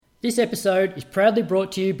This episode is proudly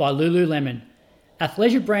brought to you by Lululemon.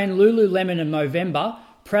 Athleisure brand Lululemon and Movember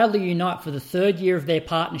proudly unite for the third year of their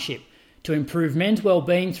partnership to improve men's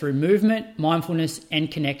well-being through movement, mindfulness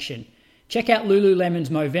and connection. Check out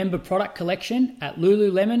Lululemon's Movember product collection at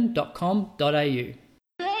lululemon.com.au.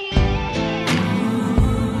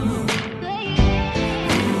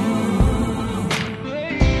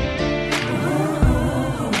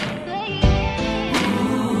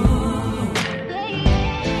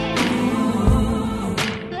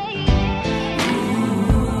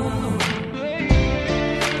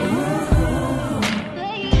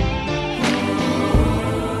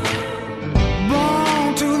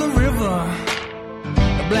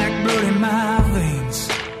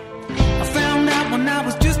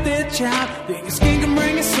 Your skin can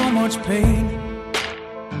bring you so much pain.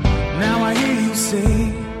 Now I hear you say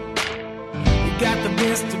you got the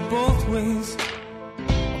best of both ways.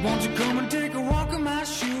 Won't you come and take a walk in my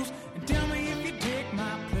shoes and tell me if you take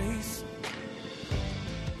my place?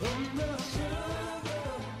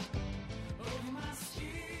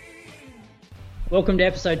 Welcome to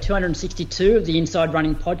episode 262 of the Inside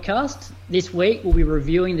Running podcast. This week we'll be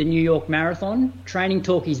reviewing the New York Marathon. Training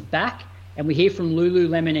Talk is back. And we hear from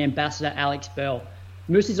Lululemon ambassador Alex Bell.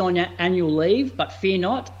 Moose is on annual leave, but fear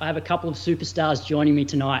not, I have a couple of superstars joining me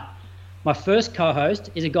tonight. My first co-host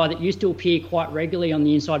is a guy that used to appear quite regularly on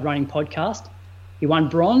the Inside Running podcast. He won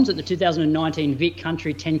bronze at the 2019 Vic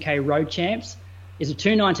Country 10K Road Champs, is a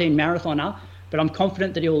 2:19 marathoner, but I'm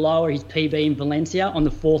confident that he'll lower his PB in Valencia on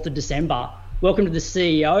the 4th of December. Welcome to the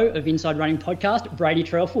CEO of Inside Running Podcast, Brady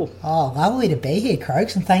Trelful. Oh, lovely to be here,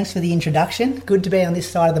 Croaks, and thanks for the introduction. Good to be on this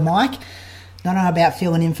side of the mic. Don't know about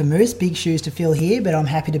filling in for Moose, big shoes to fill here, but I'm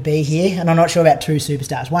happy to be here. And I'm not sure about two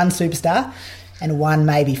superstars. One superstar and one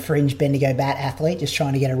maybe fringe Bendigo Bat athlete just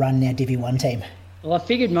trying to get a run in our Divi 1 team. Well, I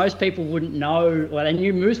figured most people wouldn't know. Well, they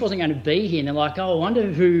knew Moose wasn't going to be here, and they're like, oh, I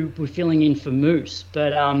wonder who we're filling in for Moose.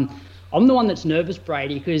 But I'm the one that's nervous,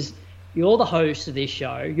 Brady, because you're the host of this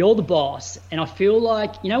show, you're the boss, and I feel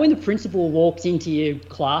like, you know when the principal walks into your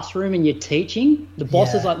classroom and you're teaching, the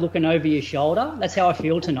boss is like looking over your shoulder? That's how I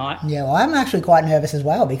feel tonight. Yeah, well, I'm actually quite nervous as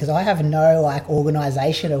well because I have no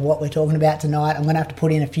organisation of what we're talking about tonight. I'm going to have to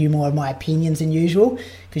put in a few more of my opinions than usual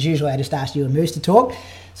because usually I just ask you and Moose to talk.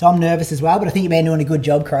 So I'm nervous as well, but I think you've been doing a good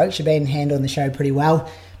job, Croaks. You've been handling the show pretty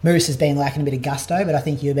well. Moose has been lacking a bit of gusto, but I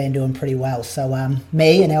think you've been doing pretty well. So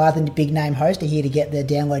me and our other big name host are here to get the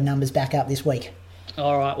download numbers back up this week.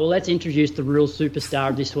 All right, well, let's introduce the real superstar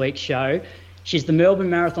of this week's show. She's the Melbourne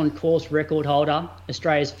Marathon course record holder,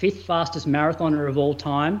 Australia's 5th fastest marathoner of all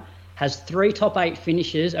time, has 3 top 8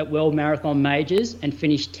 finishes at World Marathon Majors and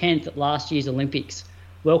finished 10th at last year's Olympics.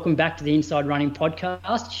 Welcome back to the Inside Running podcast,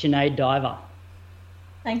 Sinead Diver.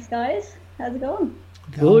 Thanks, guys. How's it going?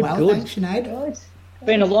 Good. Thanks, Sinead. Good.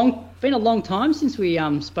 Been a long time since we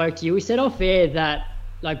spoke to you. We said off air that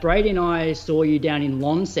Brady and I saw you down in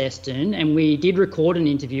Launceston, and we did record an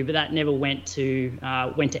interview, but that never went to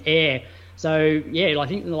air. So I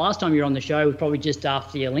think the last time you were on the show was probably just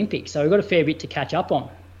after the Olympics. So we've got a fair bit to catch up on.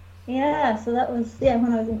 Yeah. So that was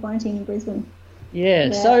when I was in quarantine in Brisbane.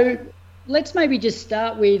 Yeah. So let's maybe just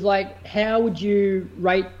start with how would you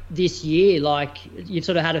rate this year? You've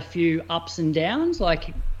sort of had a few ups and downs.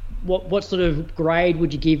 What sort of grade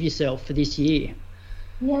would you give yourself for this year?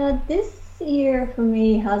 Yeah, this year for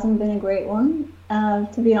me hasn't been a great one.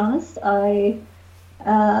 To be honest, I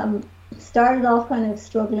started off kind of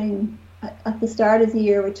struggling at the start of the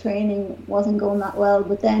year with training. Wasn't going that well,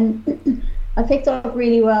 but then I picked up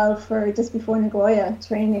really well for just before Nagoya.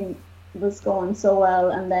 Training was going so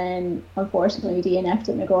well, and then unfortunately DNF'd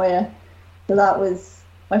at Nagoya. So that was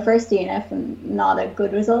my first DNF and not a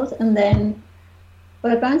good result.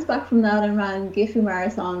 But I bounced back from that and ran Gifu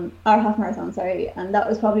Marathon, or half marathon, and that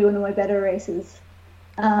was probably one of my better races.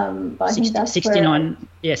 But I think that's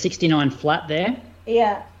 69 flat there.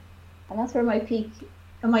 Yeah, and that's where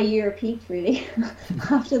my year peaked really.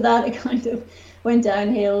 After that, it kind of went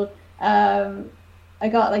downhill. I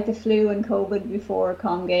got the flu and COVID before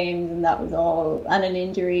Com Games, and that was all, and an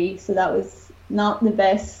injury, so that was not the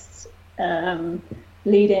best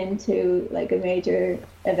lead into a major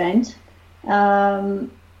event.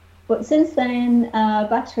 But since then,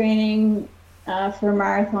 back training for a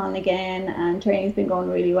marathon again, and training's been going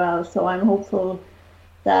really well. So I'm hopeful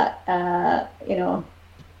that the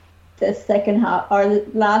second half or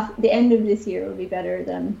the end of this year will be better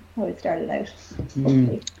than how it started out.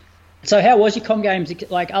 So how was your Com Games,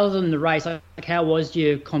 other than the race, how was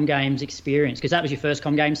your Com Games experience? Because that was your first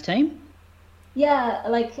Com Games team? Yeah,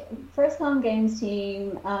 first Com Games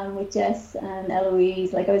team with Jess and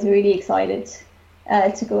Eloise, I was really excited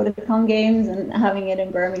to go to the Com Games, and having it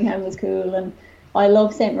in Birmingham was cool. And I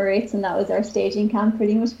love St. Moritz, and that was our staging camp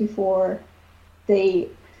pretty much before the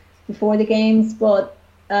games. But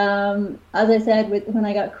as I said, when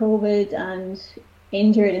I got COVID and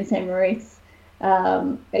injured in St. Moritz,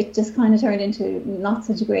 it just kind of turned into not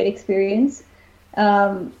such a great experience.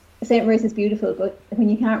 St. Moritz is beautiful, but when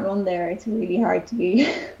you can't run there, it's really hard to be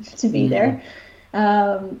there.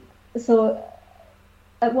 So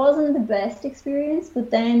it wasn't the best experience.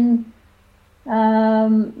 But then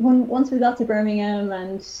once we got to Birmingham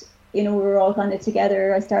and we were all kind of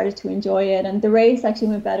together, I started to enjoy it, and the race actually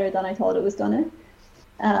went better than I thought it was gonna.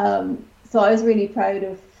 So I was really proud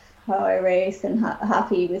of how I raced and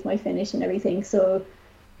happy with my finish and everything. So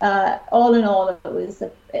all in all, it was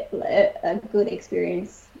a good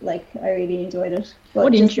experience. Like, I really enjoyed it.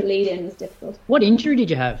 But the lead-in was difficult. What injury did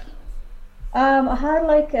you have? I had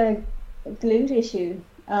like a glute issue.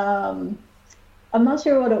 I'm not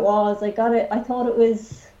sure what it was. I thought it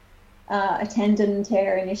was a tendon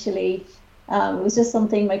tear initially. It was just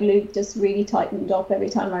something, my glute just really tightened up every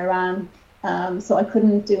time I ran. So I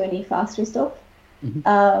couldn't do any faster stuff.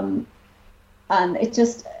 Mm-hmm. And it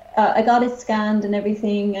just, I got it scanned and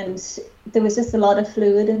everything, and there was just a lot of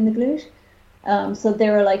fluid in the glute. So they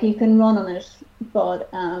were like, you can run on it, but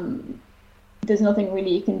there's nothing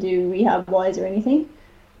really you can do rehab-wise or anything.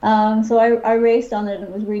 So I raced on it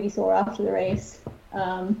and was really sore after the race.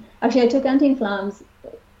 Actually, I took anti-inflams,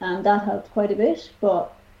 and that helped quite a bit,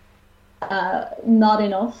 but not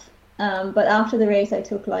enough. But after the race, I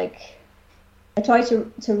tried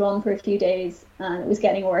to run for a few days, and it was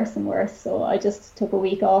getting worse and worse. So I just took a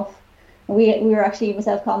week off. We were actually,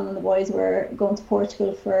 myself, Colin, and the boys were going to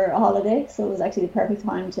Portugal for a holiday, so it was actually the perfect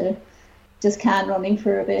time to just can running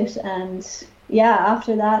for a bit. And yeah,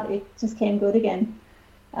 after that, it just came good again.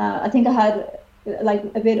 I think I had like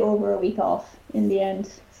a bit over a week off in the end.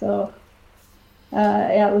 So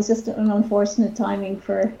yeah, it was just an unfortunate timing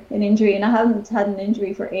for an injury, and I haven't had an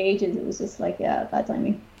injury for ages. It was just like, yeah, bad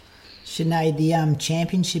timing. Sinead, the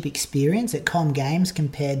championship experience at Com Games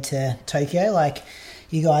compared to Tokyo, like,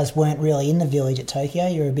 you guys weren't really in the village at Tokyo,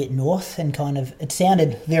 you were a bit north, and kind of, it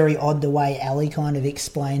sounded very odd the way Ali kind of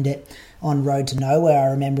explained it on Road to Nowhere,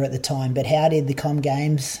 I remember at the time. But how did the Com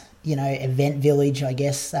Games, event village, I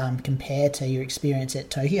guess, compare to your experience at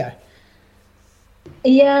Tokyo?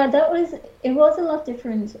 Yeah, it was a lot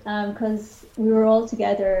different because we were all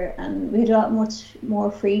together and we had a lot much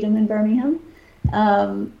more freedom in Birmingham.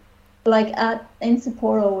 Like in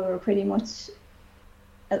Sapporo, we were pretty much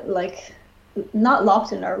not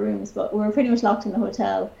locked in our rooms, but we were pretty much locked in the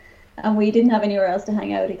hotel, and we didn't have anywhere else to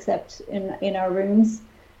hang out except in our rooms.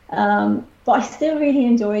 But I still really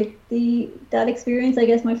enjoyed that experience. I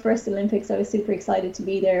guess my first Olympics, I was super excited to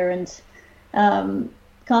be there, and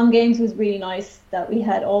Com Games was really nice that we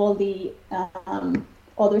had all the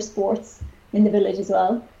other sports in the village as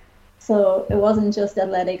well. So it wasn't just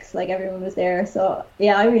athletics, like everyone was there. So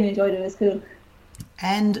yeah, I really enjoyed it. It was cool.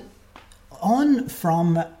 And on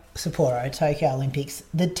from Sapporo, Tokyo Olympics,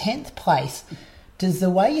 the 10th place, does the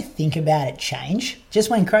way you think about it change? Just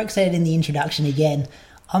when Croak said in the introduction again,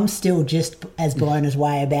 I'm still just as blown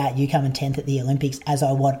away about you coming 10th at the Olympics as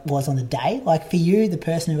I was on the day. Like, for you, the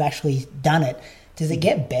person who actually done it, does it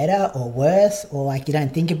get better or worse, or like you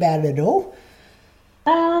don't think about it at all?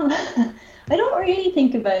 I don't really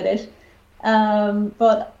think about it,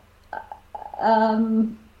 but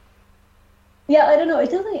yeah, I don't know. It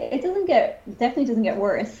definitely doesn't get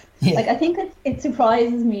worse. Yeah. Like, I think it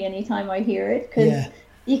surprises me anytime I hear it, because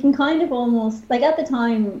you can kind of almost, like, at the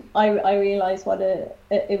time I realized what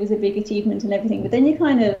it was a big achievement and everything, but then you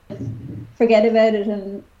kind of forget about it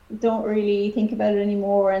and don't really think about it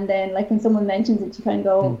anymore. And then, like, when someone mentions it, you kind of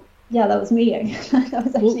go, yeah, that was me.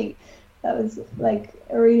 that was like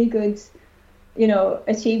a really good,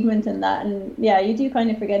 achievement in that. And yeah, you do kind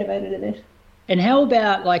of forget about it a bit. And how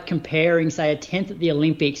about, like, comparing, say, a 10th at the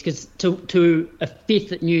Olympics because to a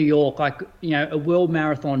 5th at New York, like, a world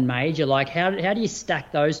marathon major? Like, how do you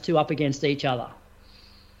stack those two up against each other?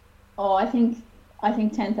 Oh, I think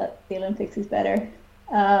 10th at the Olympics is better.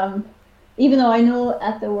 Even though I know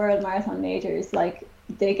at the world marathon majors, like,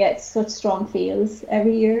 they get such strong fields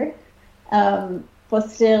every year, but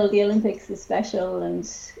still the Olympics is special. And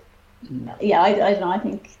yeah, I don't know. I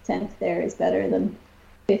think 10th there is better than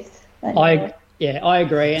 5th. I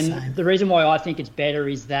agree. And the reason why I think it's better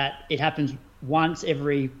is that it happens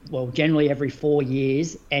generally every 4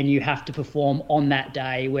 years, and you have to perform on that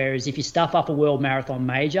day. Whereas if you stuff up a world marathon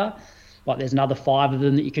major, like, there's another 5 of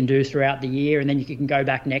them that you can do throughout the year, and then you can go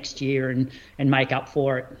back next year and make up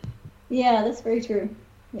for it. Yeah, that's very true.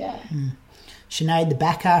 Yeah. Sinead, the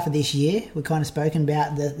back half of this year, we've kind of spoken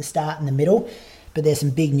about the start and the middle, but there's some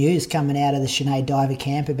big news coming out of the Sinead Diver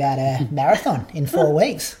camp about a marathon in 4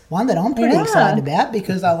 weeks. One that I'm pretty excited about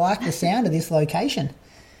because I like the sound of this location.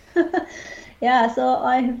 Yeah, so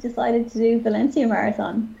I have decided to do Valencia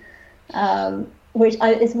Marathon, which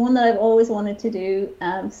is one that I've always wanted to do.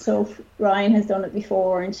 So Ryan has done it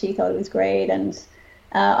before and she thought it was great. And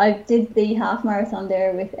I did the half marathon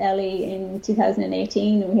there with Ellie in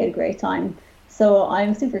 2018 and we had a great time. So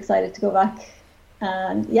I'm super excited to go back.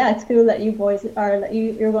 And yeah, it's cool that you boys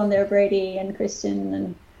you're going there, Brady and Christian,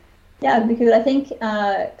 and yeah, it'd be cool. I think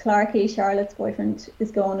Clarky, Charlotte's boyfriend,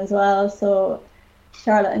 is going as well. So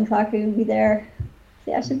Charlotte and Clarky will be there.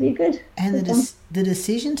 So yeah, it should be good. And the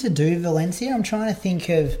decision to do Valencia, I'm trying to think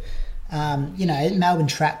of, Melbourne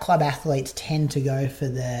Track Club athletes tend to go for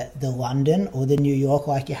the London or the New York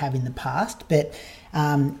like you have in the past. But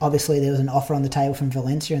obviously there was an offer on the table from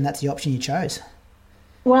Valencia and that's the option you chose.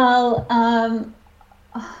 Well,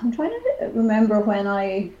 I'm trying to remember when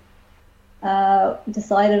I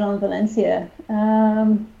decided on Valencia.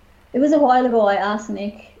 It was a while ago. I asked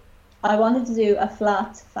Nick. I wanted to do a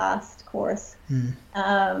flat, fast course.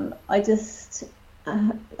 I just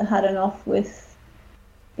had enough with,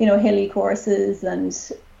 hilly courses, and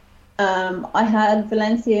I had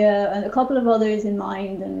Valencia and a couple of others in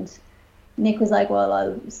mind. And Nick was like, "Well,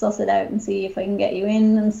 I'll suss it out and see if I can get you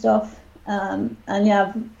in and stuff." And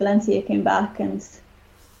yeah, Valencia came back, and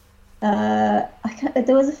there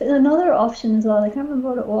was another option as well. I can't remember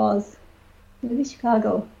what it was. Maybe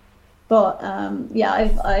Chicago. But yeah,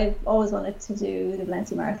 I've always wanted to do the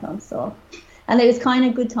Valencia Marathon. So, and it was kind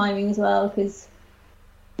of good timing as well because,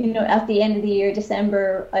 at the end of the year,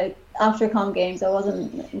 December, after Com Games, I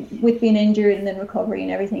wasn't, with being injured and then recovery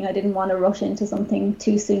and everything, I didn't want to rush into something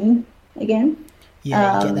too soon again.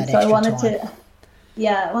 Yeah, get that so extra I wanted time.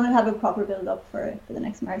 I wanted to have a proper build up for the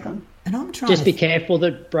next marathon. And I'm trying Just be careful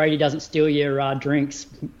that Brady doesn't steal your drinks,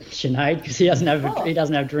 Sinead, because he doesn't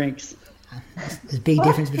have drinks. There's a big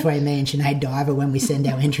difference between me and Sinead Diver when we send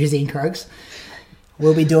our entries in, Croaks.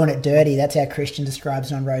 We'll be doing it dirty. That's how Christian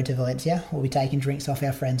describes it on Road to Valencia. We'll be taking drinks off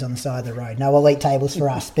our friends on the side of the road. No elite tables for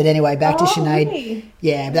us. But anyway, back to Sinead. Really?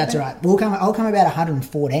 Yeah, but that's all right. I'll come about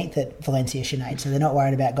 114th at Valencia, Sinead, so they're not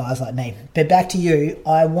worried about guys like me. But back to you.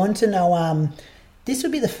 I want to know, this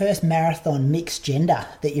would be the first marathon mixed gender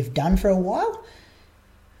that you've done for a while?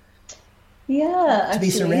 Yeah, to be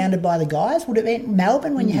surrounded by the guys. Would it be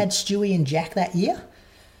Melbourne when you had Stewie and Jack that year?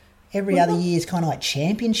 Every other year is kind of like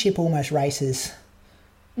championship almost races.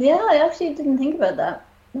 Yeah, I actually didn't think about that.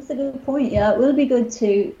 That's a good point. Yeah, it will be good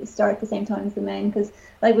to start at the same time as the men because,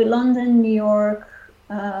 like with London, New York,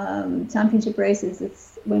 championship races,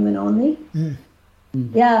 it's women only.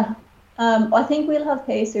 Yeah, I think we'll have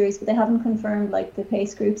pacers, but they haven't confirmed like the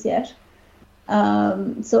pace groups yet.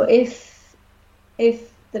 So if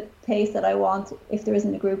the pace that I want, if there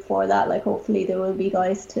isn't a group for that, like hopefully there will be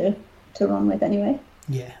guys to run with anyway.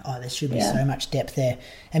 Yeah, there should be so much depth there.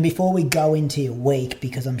 And before we go into your week,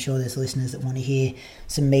 because I'm sure there's listeners that want to hear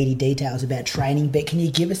some meaty details about training, but can you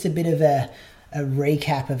give us a bit of a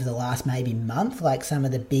recap of the last maybe month, like some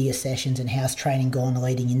of the bigger sessions and how's training gone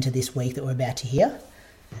leading into this week that we're about to hear?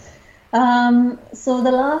 So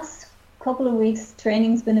the last couple of weeks,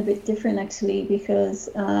 training's been a bit different actually because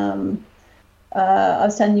I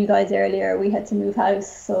was telling you guys earlier we had to move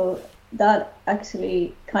house, so that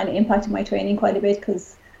actually kind of impacted my training quite a bit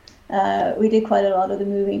because we did quite a lot of the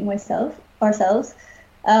moving ourselves.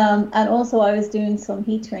 And also I was doing some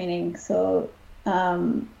heat training, so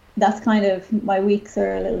that's kind of, my weeks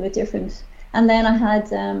are a little bit different. And then I had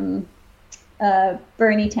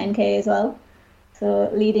Bernie 10K as well, so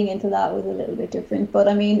leading into that was a little bit different. But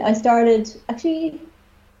I mean, I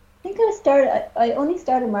only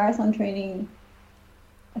started marathon training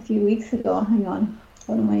a few weeks ago. Hang on.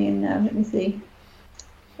 What am I in now? Let me see.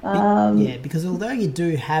 Yeah, because although you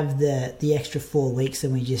do have the extra 4 weeks that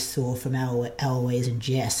we just saw from Eloise and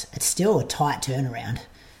Jess, it's still a tight turnaround.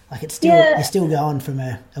 Like it's still you're still going from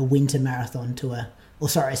a winter marathon to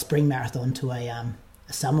a spring marathon to a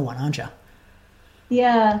summer one, aren't you?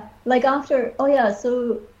 Yeah, like after.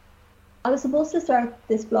 So I was supposed to start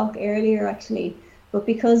this block earlier actually, but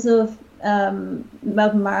because of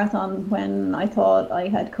Melbourne Marathon, when I thought I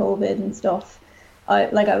had COVID and stuff.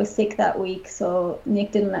 I was sick that week, so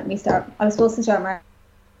Nick didn't let me start. I was supposed to start marathon,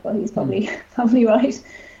 but he's probably right.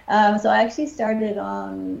 So I actually started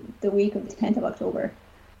on the week of the 10th of October.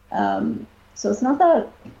 So it's not that.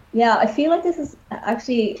 Yeah, I feel like this is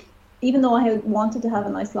actually, even though I had wanted to have a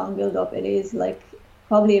nice long build up, it is like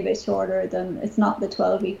probably a bit shorter than, it's not the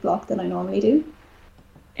 12-week block that I normally do.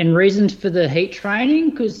 And reasons for the heat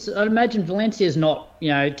training? Because I'd imagine Valencia is not,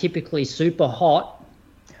 typically super hot.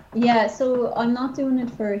 Yeah, so I'm not doing it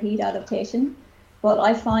for heat adaptation, but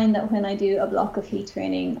I find that when I do a block of heat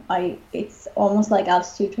training, it's almost like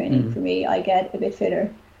altitude training for me. I get a bit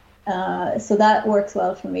fitter. So that works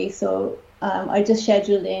well for me. So I just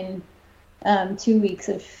scheduled in 2 weeks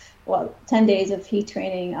 10 days of heat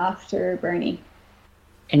training after Burnie.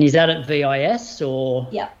 And is that at VIS or?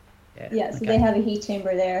 Yeah. So okay. They have a heat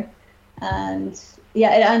chamber there, and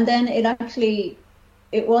then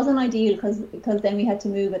it wasn't ideal because then we had to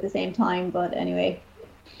move at the same time. But anyway,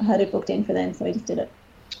 I had it booked in for then, so I just did it.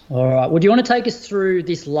 All right. Well, do you want to take us through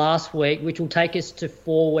this last week, which will take us to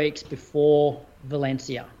 4 weeks before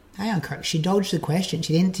Valencia? Hang on, Crook. She dodged the question.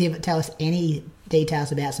 She didn't tell us any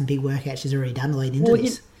details about some big workouts she's already done to lead into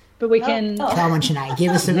this. But we can. Come on, Sinead.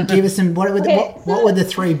 Give us some. What were the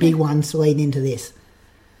 3 big ones leading into this?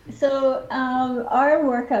 So our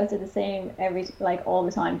workouts are the same all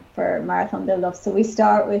the time for marathon build-up. So we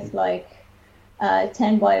start with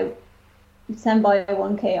 10 by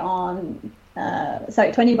 1k on,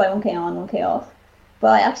 20 by 1k on, 1k off.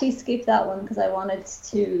 But I actually skipped that one because I wanted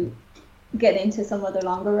to get into some other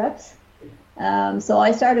longer reps. So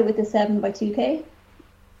I started with the 7 by 2k,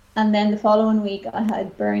 and then the following week I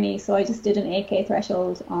had Burnie, so I just did an 8k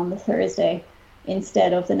threshold on the Thursday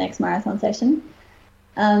instead of the next marathon session.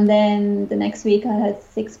 And then the next week I had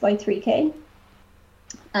 6 by 3k,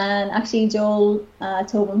 and actually Joel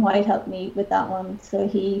Tobin White helped me with that one, so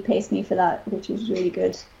he paced me for that, which was really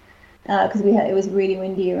good because it was really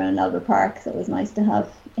windy around Albert Park, so it was nice to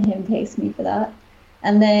have him pace me for that.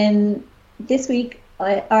 And then this week,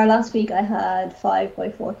 last week I had 5 by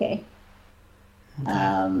 4k.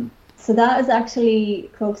 Okay. So that is actually,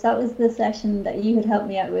 Crooks, that was the session that you had helped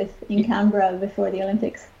me out with in Canberra before the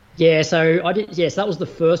Olympics. Yeah, so I did. Yes, that was the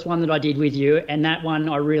first one that I did with you, and that one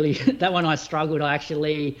I struggled. I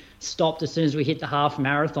actually stopped as soon as we hit the half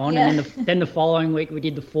marathon, and then the following week we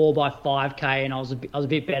did the 4 by 5k, and I was a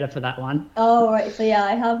bit better for that one. Oh right, so yeah,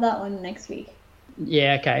 I have that one next week.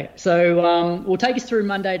 Yeah, okay. So we'll take us through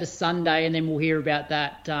Monday to Sunday, and then we'll hear about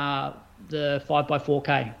that the 5 by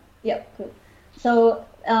 4k. Yep, cool. So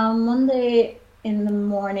Monday in the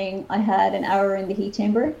morning, I had an hour in the heat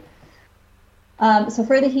chamber. So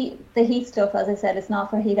for the heat stuff, as I said, it's not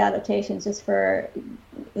for heat adaptation, it's just for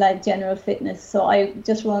general fitness. So I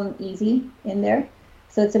just run easy in there.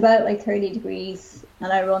 So it's about 30 degrees,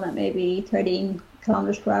 and I run at maybe 13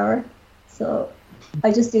 kilometers per hour. So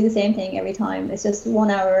I just do the same thing every time. It's just 1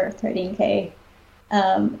 hour, 13k.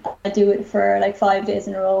 I do it for 5 days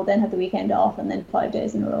in a row, then have the weekend off, and then 5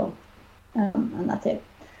 days in a row, and that's it.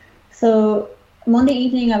 So Monday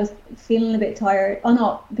evening, I was feeling a bit tired. Oh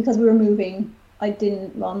no, because we were moving, I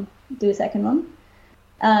didn't do a second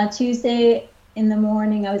run. Tuesday in the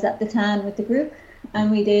morning, I was at the TAN with the group, and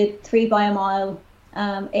we did 3 by a mile,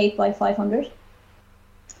 8 by 500.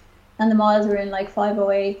 And the miles were in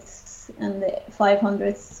 5:08s, and the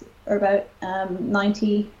 500s are about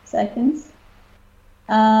 90 seconds.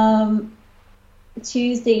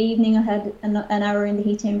 Tuesday evening, I had an hour in the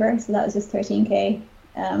heat chamber, so that was just 13k,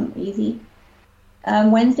 easy.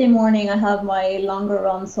 Wednesday morning, I have my longer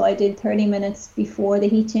run, so I did 30 minutes before the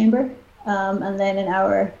heat chamber, and then an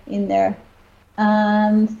hour in there.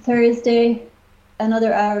 Thursday,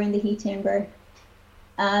 another hour in the heat chamber,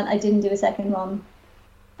 and I didn't do a second run.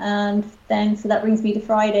 And then, so that brings me to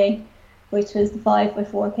Friday, which was the 5 by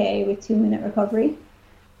 4k with 2 minute recovery.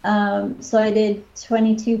 So I did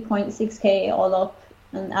 22.6k all up,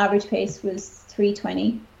 and average pace was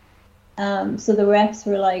 3:20. So the reps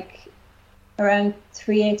were around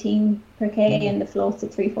 3:18 per k, and the floats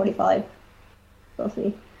at 3:45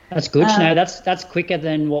 roughly. That's good. No, that's quicker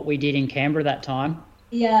than what we did in Canberra that time.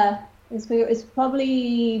 Yeah, it's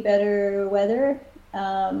probably better weather.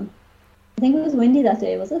 I think it was windy that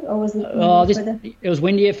day, was it? Or was it? It was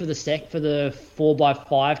windier for the 4 by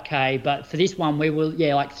 5k, but for this one we were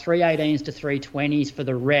 3:18s to 3:20s for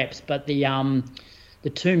the reps, but the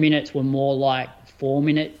 2 minutes were more 4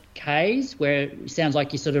 minute Ks, where it sounds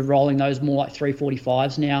like you're sort of rolling those more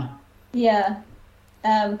 3:45s now. Yeah.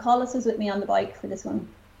 Collis was with me on the bike for this one.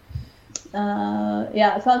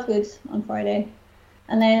 It felt good on Friday.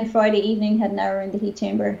 And then Friday evening, had an hour in the heat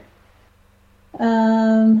chamber.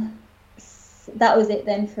 That was it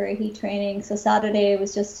then for heat training. So Saturday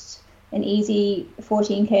was just an easy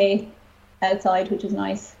 14k outside, which was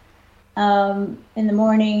nice, in the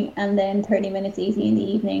morning, and then 30 minutes easy in the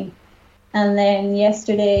evening. And then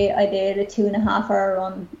yesterday I did a 2.5 hour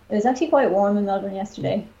run. It was actually quite warm in Melbourne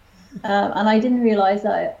yesterday, and I didn't realise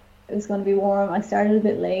that it was going to be warm. I started a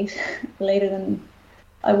bit later than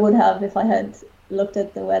I would have if I had looked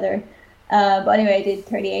at the weather. But anyway, I did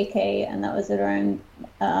 38k, and that was around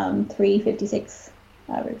 3:56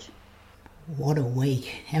 average. What a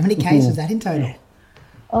week! How many Ks was that in total?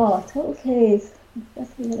 Oh, total Ks.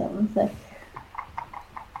 Let's see what that one said.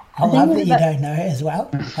 I love that you don't know as well.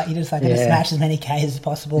 Like you just like to smash as many Ks as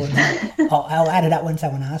possible. And then I'll add it up when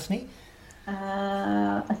someone asks me.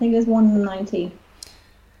 I think it was 190.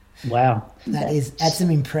 Wow. That's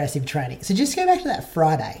some impressive training. So just go back to that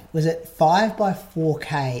Friday. Was it 5 by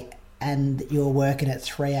 4K and you were working at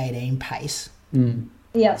 3:18 pace?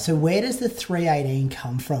 Yeah. So where does the 3:18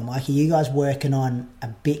 come from? Like, are you guys working on a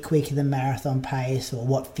bit quicker than marathon pace, or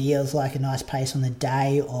what feels like a nice pace on the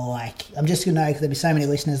day? Or like, I'm just going to know, because there'll be so many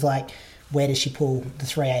listeners, like, where does she pull the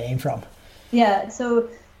 3:18 from? Yeah, so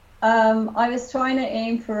I was trying to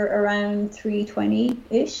aim for around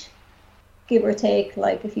 3:20-ish, give or take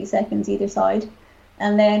like a few seconds either side.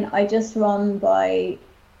 And then I just go by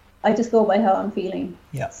how I'm feeling.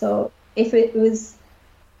 Yeah. So if it was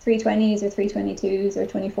 3:20s or 3:22s or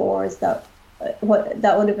 24s, that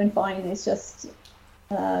would have been fine. It's just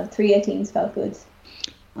 3:18s felt good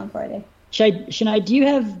on Friday. Sinead, do you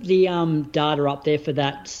have the data up there for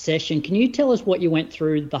that session? Can you tell us what you went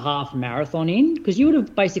through the half marathon in? Because you would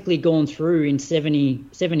have basically gone through in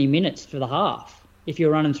 70 minutes for the half if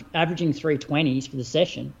you're averaging 3:20s for the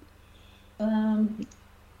session.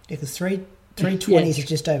 Because 3:20s is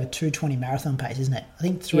just over 2:20 marathon pace, isn't it? I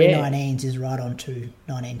think 3:19s is right on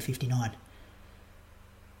 2:19:59.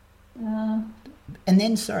 And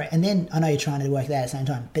then I know you're trying to work that at the same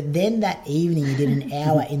time, but then that evening you did an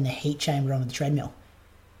hour in the heat chamber on the treadmill.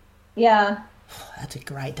 Yeah. That's a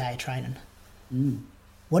great day of training.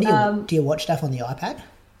 What do you watch stuff on the iPad?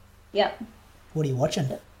 Yeah. What are you watching?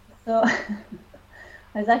 So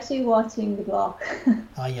I was actually watching The Block.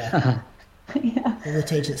 Oh yeah. Yeah. All the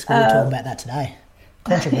teachers at school were talking about that today.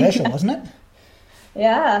 Controversial, wasn't it?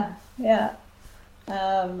 Yeah.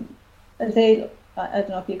 I don't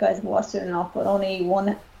know if you guys have watched it or not, but only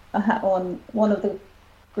one of the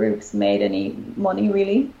groups made any money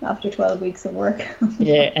really after 12 weeks of work.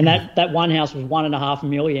 Yeah, and that one house was $1.5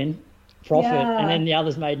 million profit, and then the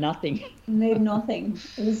others made nothing. Made nothing.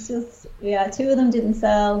 It was just two of them didn't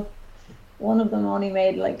sell. One of them only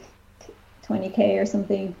made like 20k or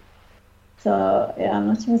something. So I'm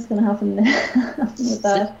not sure what's going to happen with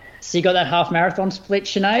that. So you got that half marathon split,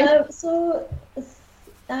 Sinead?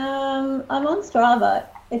 I'm on Strava.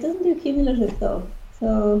 It doesn't do cumulative though.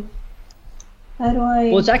 So how do I?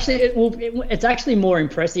 Well, it's actually more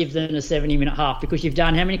impressive than a 70-minute half, because you've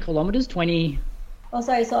done how many kilometers? 20. Oh,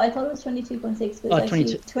 sorry. So I thought it was 22.6, but it's actually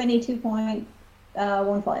 22.15.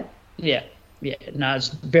 Yeah. No, it's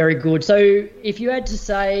very good. So if you had to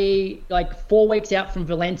say like 4 weeks out from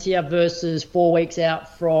Valencia versus 4 weeks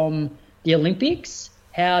out from the Olympics,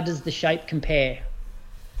 how does the shape compare?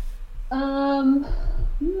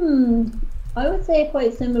 I would say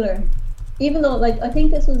quite similar, even though I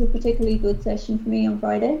think this was a particularly good session for me on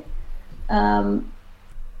Friday. But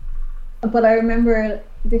I remember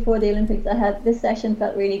before the Olympics, I had this session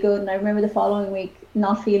felt really good, and I remember the following week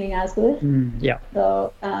not feeling as good.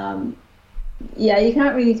 So you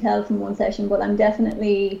can't really tell from one session, but I'm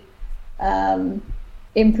definitely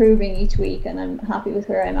improving each week, and I'm happy with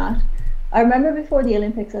where I'm at. I remember before the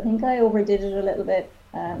Olympics, I think I overdid it a little bit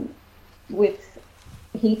with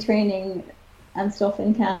heat training and stuff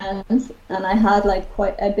in Cairns, and I had like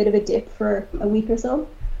quite a bit of a dip for a week or so.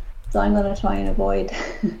 So I'm going to try and avoid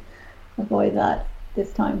that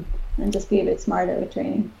this time and just be a bit smarter with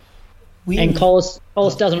training. And Collis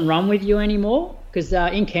doesn't run with you anymore, because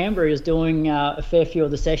in Canberra he's doing a fair few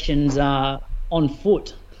of the sessions on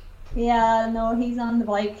foot. Yeah, no, he's on the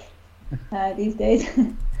bike these days.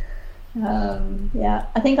 I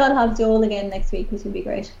think I'll have Joel again next week, which would be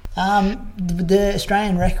great. The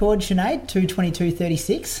Australian record, Sinead,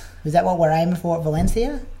 2:22.36. Is that what we're aiming for at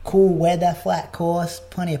Valencia? Cool weather, flat course,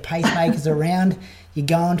 plenty of pacemakers around. You're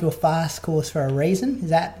going to a fast course for a reason. Is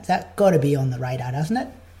that got to be on the radar, doesn't it?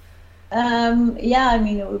 I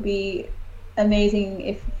mean, it would be amazing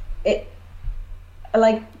if it,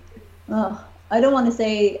 I don't want to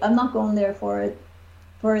say I'm not going there for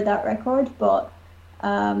that record, but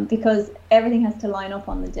because everything has to line up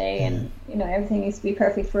on the day, and everything needs to be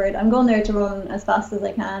perfect for it. I'm going there to run as fast as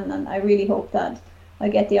I can, and I really hope that I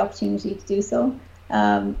get the opportunity to do so.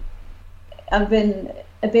 I've been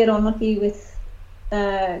a bit unlucky with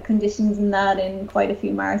conditions and that in quite a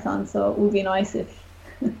few marathons, so it would be nice if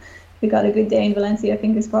we got a good day in Valencia,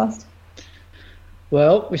 fingers crossed.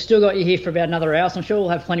 Well, we've still got you here for about another hour, so I'm sure we'll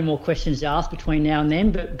have plenty more questions to ask between now and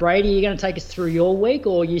then. But Brady, are you going to take us through your week,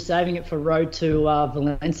 or are you saving it for road to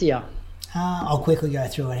Valencia? I'll quickly go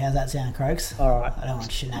through it. How's that sound, Croaks? All right. I don't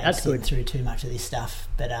want Sinead That's to sit good. through too much of this stuff,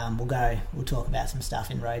 but we'll talk about some stuff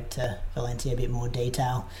in road to Valencia, a bit more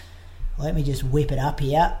detail. Let me just whip it up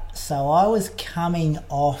here. So I was coming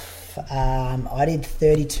off, I did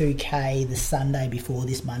 32k the Sunday before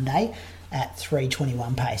this Monday at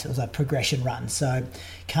 3:21 pace. It was a progression run. So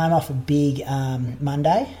came off a big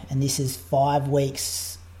Monday, and this is 5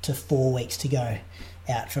 weeks to 4 weeks to go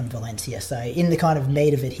out from Valencia. So in the kind of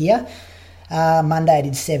meat of it here, Monday I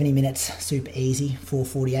did 70 minutes, super easy,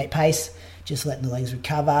 4:48 pace, just letting the legs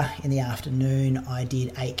recover. In the afternoon I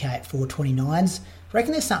did 8k at 4:29s. I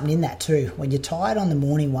reckon there's something in that too. When you're tired on the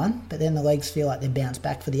morning one, but then the legs feel like they bounce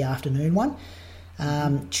back for the afternoon one.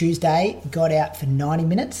 Tuesday, got out for 90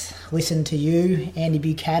 minutes, listened to you, Andy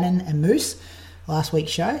Buchanan and Moose, last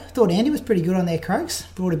week's show. Thought Andy was pretty good on their Croaks,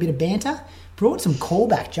 brought a bit of banter, brought some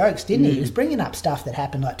callback jokes, didn't he? He was bringing up stuff that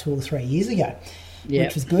happened like 2 or 3 years ago,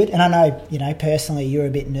 which was good. And I know, personally you were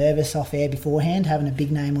a bit nervous off air beforehand, having a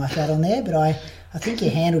big name like that on there, but I think you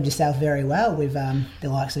handled yourself very well with the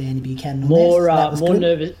likes of Andy Buchanan on there.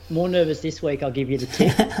 So more nervous this week, I'll give you the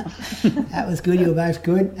tip. That was good. You were both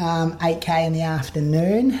good. 8k in the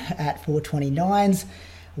afternoon at 4:29s.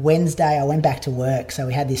 Wednesday, I went back to work. So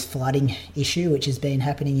we had this flooding issue, which has been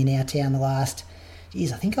happening in our town the last, I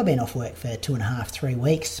think I've been off work for 2.5, 3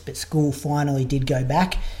 weeks. But school finally did go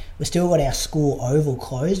back. We've still got our school oval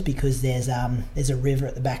closed because there's a river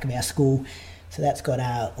at the back of our school. So that's got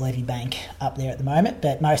our levee bank up there at the moment.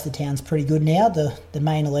 But most of the town's pretty good now. The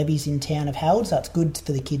main levees in town have held, so it's good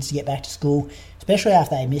for the kids to get back to school, especially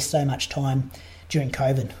after they missed so much time during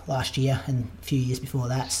COVID last year and a few years before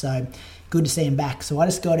that. So good to see them back. So I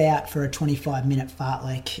just got out for a 25-minute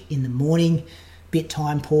fartlek in the morning. Bit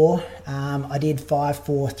time poor. I did 5,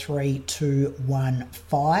 4, 3, 2, 1,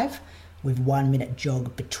 5 with 1 minute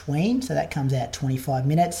jog between. So that comes out 25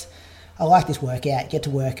 minutes. I like this workout, get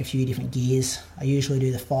to work a few different gears. I usually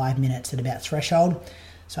do the 5 minutes at about threshold.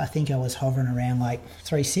 So I think I was hovering around like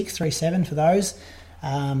 3.6, 3.7 for those.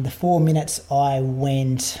 The 4 minutes I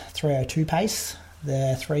went 3:02 pace.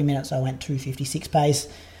 The 3 minutes I went 2:56 pace.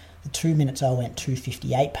 The 2 minutes I went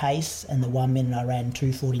 2:58 pace. And the 1 minute I ran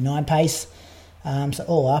 2:49 pace. So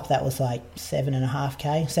all up, that was like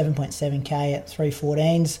 7.5k, 7.7k at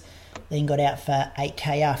 3:14s. Then got out for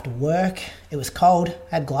 8k after work. It was cold,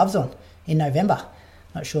 had gloves on in November.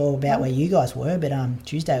 Not sure about where you guys were, but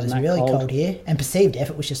Tuesday was really cold here, and perceived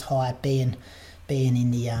effort was just high being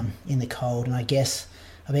in the cold. And I guess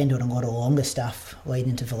I've been doing a lot of longer stuff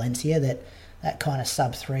leading into Valencia that kind of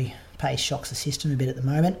sub 3 pace shocks the system a bit at the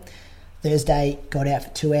moment. Thursday, got out for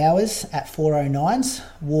 2 hours at 4:09s.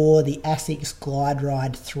 Wore the ASICS Glide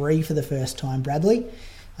Ride 3 for the first time, Bradley.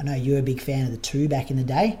 I know you were a big fan of the 2 back in the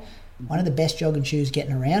day. One of the best jogging shoes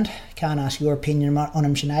getting around. Can't ask your opinion on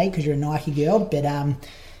them, Sinead, because you're a Nike girl, but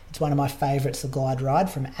it's one of my favourites, the Glide Ride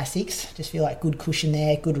from ASICS. Just feel like good cushion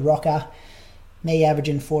there, good rocker. Me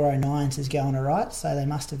averaging 4:09s is going all right, so they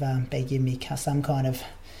must have been giving me some kind of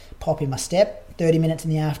pop in my step. 30 minutes in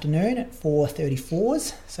the afternoon at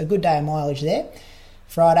 4:34s, so good day of mileage there.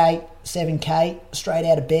 Friday, 7k, straight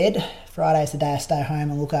out of bed. Friday's the day I stay home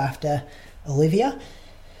and look after Olivia.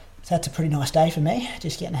 So that's a pretty nice day for me,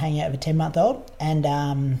 just getting to hang out with a 10-month-old. And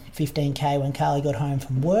 15k when Carly got home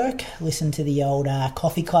from work, listened to the old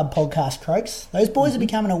Coffee Club podcast, Croaks. Those boys are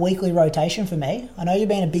becoming a weekly rotation for me. I know you've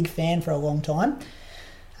been a big fan for a long time.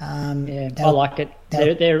 I like it.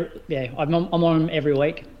 I'm on them every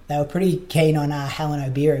week. They were pretty keen on Helen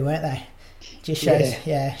O'Beary, weren't they? Just shows,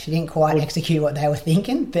 she didn't quite execute what they were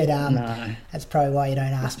thinking, but that's probably why you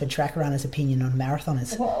don't ask for track runners' opinion on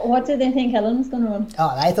marathoners. What did they think Helen was going to run?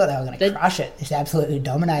 Oh, they thought they were going to crush it, just absolutely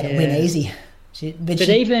dominate it, win easy.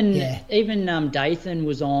 Even Dathan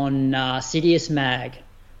was on Sidious Mag.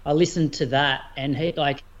 I listened to that, and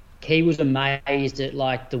he was amazed at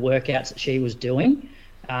the workouts that she was doing,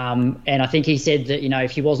 and I think he said that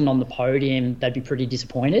if she wasn't on the podium, they'd be pretty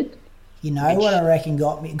disappointed. What I reckon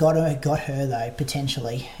got her though,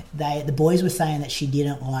 potentially? The boys were saying that she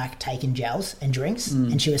didn't like taking gels and drinks,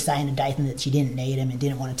 and she was saying to Dathan that she didn't need them and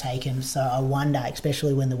didn't want to take them. So I wonder,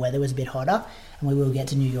 especially when the weather was a bit hotter, and we will get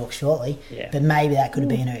to New York shortly, but maybe that could have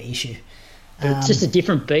been her issue. It's just a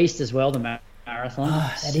different beast as well, the marathon.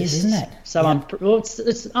 That is, isn't it? So I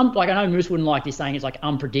know Moose wouldn't like this saying it's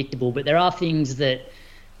unpredictable, but there are things that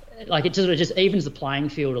it just evens the playing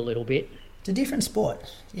field a little bit. It's a different sport,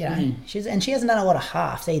 she hasn't done a lot of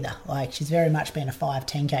halves either. She's very much been a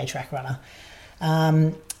 5-10k track runner.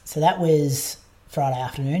 So that was Friday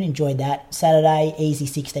afternoon. Enjoyed that. Saturday, easy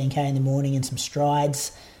 16k in the morning and some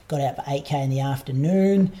strides. got out for 8K in the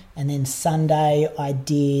afternoon, and then Sunday I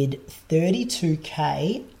did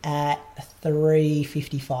 32K at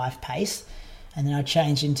 3:55 pace, and then I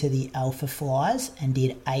changed into the Alpha Flies and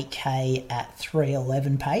did 8K at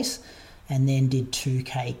 3:11 pace, and then did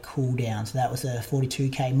 2K cool down. So that was a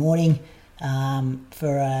 42K morning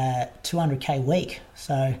for a 200K week.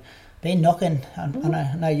 So been knocking,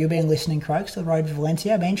 I know you've been listening, Croaks, to the road to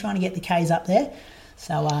Valencia. I've been trying to get the Ks up there.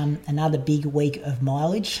 So another big week of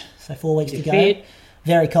mileage. So 4 weeks to go. Fit.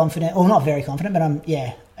 Very confident. Well, not very confident, but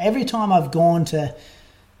every time I've gone to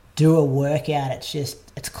do a workout,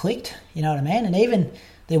 it's clicked. You know what I mean? And even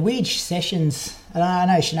the weird sessions, I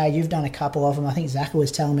know, Sinead, you've done a couple of them. I think Zach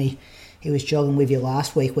was telling me he was jogging with you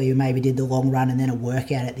last week where you maybe did the long run and then a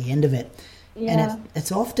workout at the end of it. Yeah. And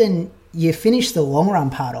it's often you finish the long run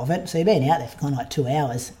part of it, so you've been out there for kind of like 2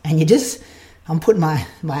 hours, and I'm putting my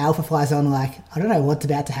Alpha Flies on, like, I don't know what's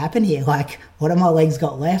about to happen here. Like, what have my legs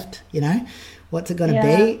got left, you know? What's it going to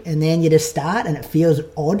be? And then you just start, and it feels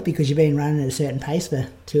odd because you've been running at a certain pace for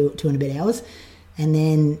two and a bit hours. And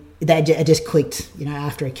then it just clicked, you know,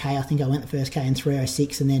 after a K. I think I went the first K in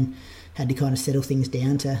 3:06 and then had to kind of settle things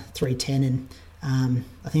down to 3:10. And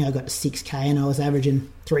I think I got to 6K and I was averaging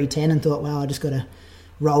 3:10 and thought, well, I just got to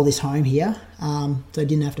roll this home here. So I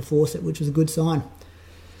didn't have to force it, which was a good sign.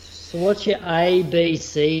 So what's your A, B,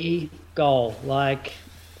 C goal? Like,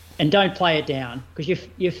 and don't play it down because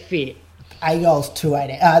you're fit. A goal's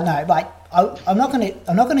 280. No, like I'm not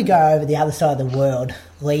gonna go over the other side of the world,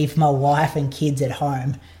 leave my wife and kids at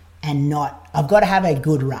home, and not. I've got to have a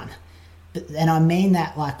good run, and I mean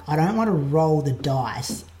that, like, I don't want to roll the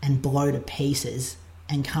dice and blow to pieces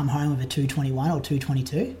and come home with a 221 or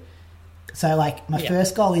 222. So like my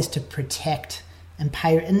first goal is to protect and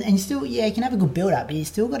pay, and you still, you can have a good build up, but you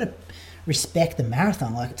still got to respect the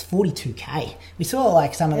marathon. Like, it's 42K. We saw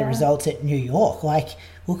like some of the results at New York. Like,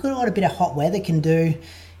 look at what a bit of hot weather can do.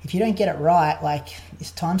 If you don't get it right, like,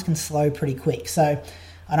 these times can slow pretty quick. So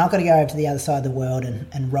I'm not going to go over to the other side of the world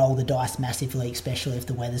and roll the dice massively, especially if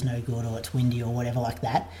the weather's no good or it's windy or whatever like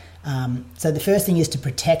that. So the first thing is to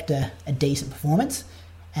protect a decent performance,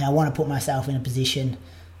 and I want to put myself in a position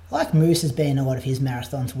like Moose has been in a lot of his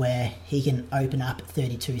marathons where he can open up at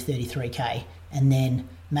 32, 33K, and then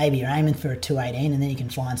maybe you're aiming for a 218 and then you can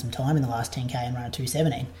find some time in the last 10K and run a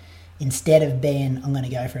 217. Instead of being, I'm going to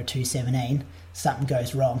go for a 217, something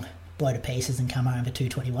goes wrong, blow to pieces and come home for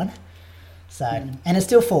 221. So, and it's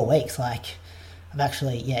still 4 weeks. Like, I've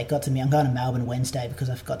actually, got to me. I'm going to Melbourne Wednesday because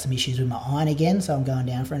I've got some issues with my iron again, so I'm going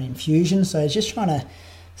down for an infusion. So it's just trying to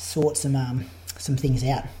sort some things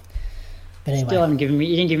out. But anyway, Still haven't given me.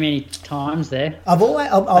 You didn't give me any times there. I've always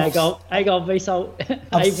A goal, B goal,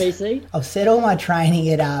 A, B, C. I've set all my training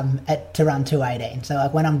at to run 218. So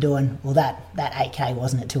like when I'm doing, well, that 8K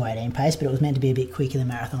wasn't at 218 pace, but it was meant to be a bit quicker than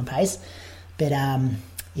marathon pace. But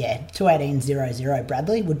 218.00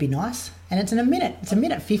 Bradley would be nice, and it's a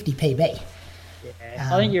minute 50 PB. Yeah,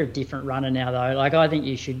 I think you're a different runner now, though. Like, I think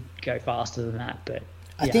you should go faster than that. But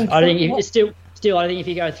I think if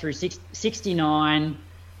you go through 69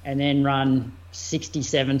 and then run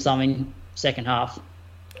 67 something second half,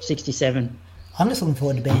 67. I'm just looking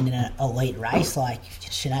forward to being in an elite race like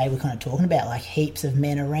Sinead we're kind of talking about, like heaps of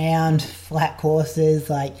men around, flat courses,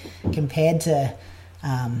 like compared to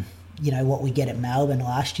what we get at Melbourne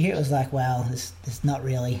last year. It was like, well, there's not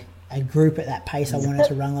really a group at that pace I wanted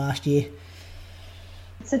to run last year.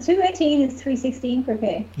 So 218 is 316 per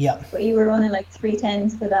K. Yep. But you were running like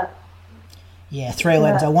 310s for that. Yeah,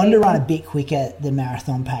 311s. I wanted to run a bit quicker than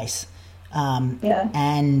marathon pace.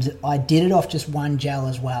 And I did it off just one gel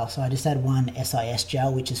as well. So I just had one SIS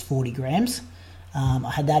gel, which is 40 grams. I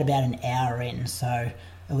had that about an hour in. So I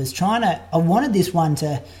wanted this one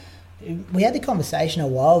to, we had the conversation a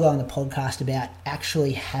while ago on the podcast about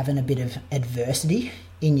actually having a bit of adversity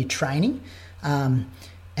in your training.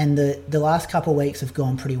 And the last couple of weeks have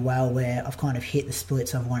gone pretty well where I've kind of hit the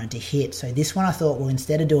splits I've wanted to hit. So this one I thought, well,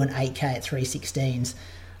 instead of doing 8K at 316s,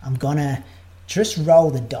 I'm going to just roll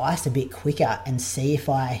the dice a bit quicker and see if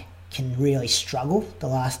I can really struggle the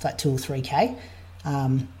last 2 or 3K,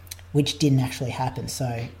 which didn't actually happen.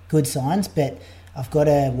 So good signs, but I've got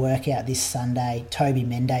to work out this Sunday. Toby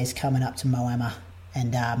Mendes coming up to Moama,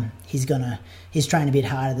 and he's training a bit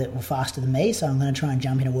harder, faster than me, so I'm going to try and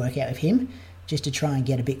jump in a workout with him, just to try and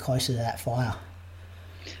get a bit closer to that fire.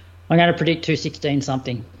 I'm going to predict 216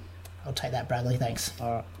 something. I'll take that, Bradley. Thanks.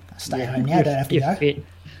 All right. I'll stay home now. Don't have to go. Fit.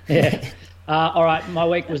 Yeah. All right. My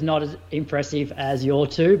week was not as impressive as your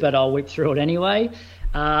two, but I'll whip through it anyway.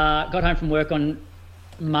 Got home from work on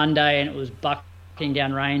Monday and it was bucketing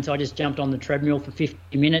down rain, so I just jumped on the treadmill for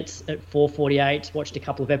 50 minutes at 4:48. Watched a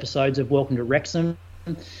couple of episodes of Welcome to Wrexham.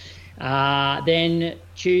 Then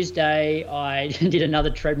Tuesday, I did another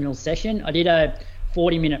treadmill session. I did a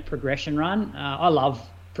 40-minute progression run. I love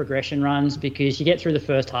progression runs because you get through the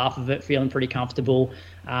first half of it feeling pretty comfortable.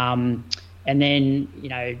 And then,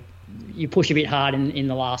 you push a bit hard in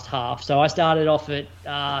the last half. So I started off at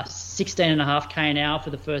 16.5k an hour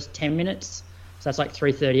for the first 10 minutes. So that's like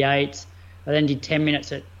 3:38. I then did 10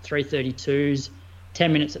 minutes at 3:32s,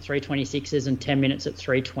 10 minutes at 3:26s, and 10 minutes at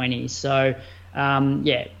 3:20s. So,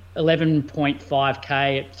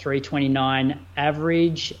 11.5k at 3:29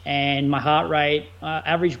 average, and my heart rate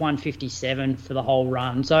averaged 157 for the whole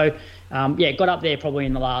run. So, got up there probably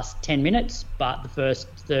in the last 10 minutes, but the first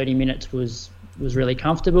 30 minutes was really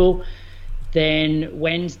comfortable. Then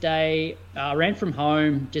Wednesday, I ran from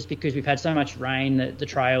home just because we've had so much rain that the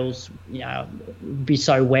trails, be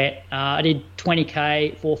so wet. I did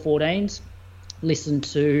 20k 4:14s, listened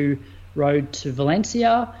to Road to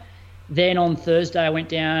Valencia. Then on Thursday, I went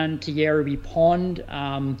down to Yerriby Pond.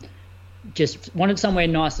 Just wanted somewhere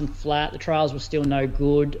nice and flat. The trails were still no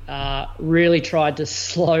good. Really tried to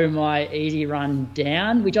slow my easy run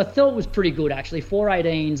down, which I thought was pretty good actually.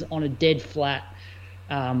 4:18s on a dead flat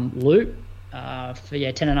loop for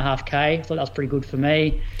 10.5k. I thought that was pretty good for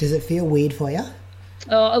me. Does it feel weird for you?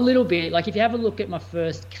 A little bit. Like if you have a look at my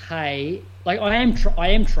first K, like I am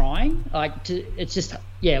trying. It's just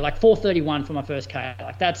like 4:31 for my first K.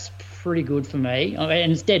 Like that's pretty good for me,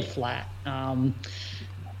 and it's dead flat.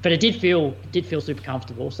 But it did feel super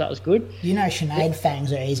comfortable, so that was good. Sinead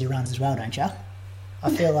fangs are easy runs as well, don't you? I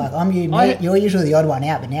feel like you're usually the odd one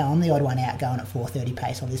out, but now I'm the odd one out going at 4:30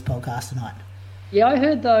 pace on this podcast tonight. Yeah, I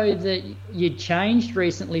heard though that you changed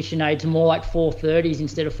recently, Sinead, to more like 4:30s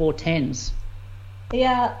instead of 4:10s.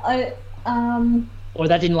 Yeah, Or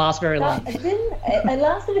that didn't last very long. It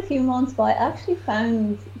lasted a few months, but I actually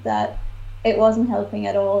found that it wasn't helping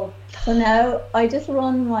at all. So now I just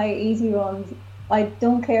run my easy runs. I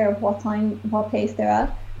don't care what pace they're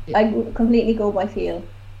at. Yeah. I completely go by feel,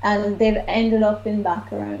 and they've ended up in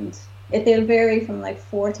back around. They'll vary from like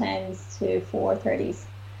 4:10s to 4:30s.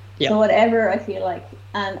 Yeah. So whatever I feel like,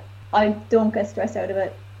 and I don't get stressed out of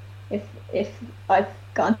it. If I've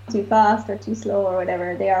gone too fast or too slow or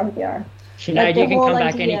whatever, they are what they are. Sinead, you can come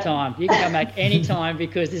back anytime. You can come back anytime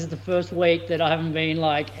because this is the first week that I haven't been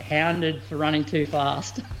hounded for running too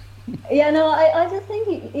fast. Yeah, no, I just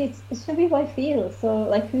think it should be by feel.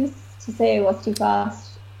 So who's to say what's too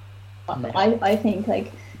fast? No. I think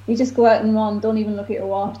you just go out and run, don't even look at your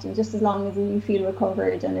watch, and just as long as you feel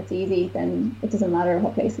recovered and it's easy, then it doesn't matter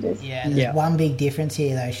what pace it is. Yeah, there's one big difference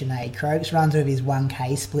here though, Sinead. Croaks runs with his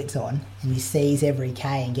 1k splits on and he sees every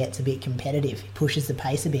k and gets a bit competitive. He pushes the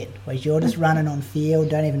pace a bit, whereas you're just running on feel,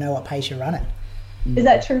 don't even know what pace you're running. Is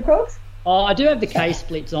that true, Croaks? Oh, I do have the K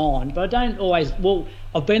splits on, but I don't always. Well,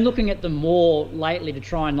 I've been looking at them more lately to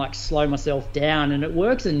try and slow myself down, and it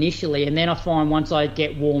works initially, and then I find once I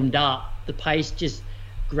get warmed up, the pace just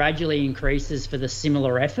gradually increases for the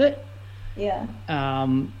similar effort. Yeah.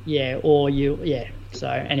 So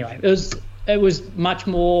anyway, it was much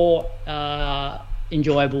more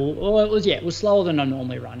enjoyable. Well, it was slower than I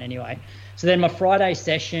normally run anyway. So then my Friday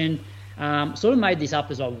session, sort of made this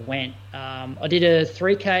up as I went. I did a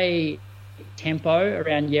 3k tempo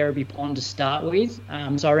around Yerriby Pond to start with.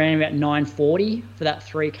 So I ran about 9:40 for that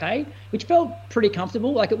 3k, which felt pretty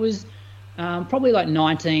comfortable. It was probably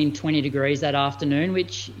 19, 20 degrees that afternoon,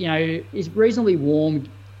 which, is reasonably warm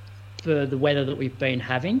for the weather that we've been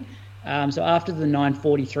having. So after the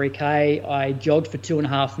 9:43k, I jogged for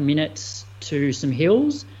 2.5 minutes to some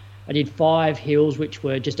hills. I did 5 hills, which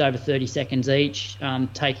were just over 30 seconds each,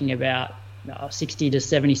 taking about 60 to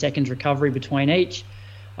 70 seconds recovery between each.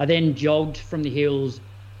 I then jogged from the hills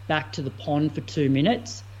back to the pond for 2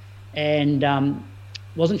 minutes, and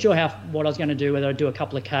wasn't sure what I was going to do, whether I'd do a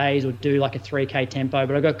couple of Ks or do a 3k tempo,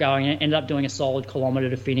 but I got going and ended up doing a solid kilometre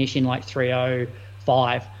to finish in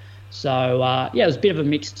 3:05. So it was a bit of a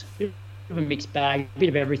mixed bag, a bit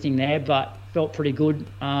of everything there, but felt pretty good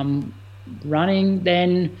running.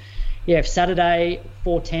 Then Saturday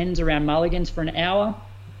 4:10s around Mulligan's for an hour.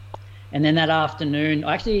 And then that afternoon,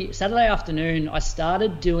 Saturday afternoon, I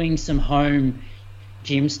started doing some home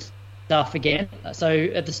gym stuff again. So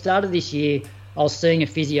at the start of this year, I was seeing a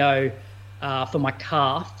physio for my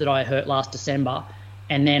calf that I hurt last December.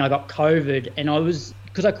 And then I got COVID, and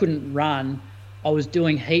because I couldn't run, I was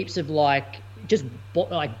doing heaps of just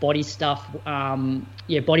body stuff,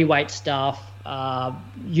 body weight stuff,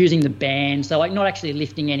 using the band. So not actually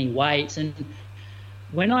lifting any weights. And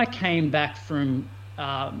when I came back from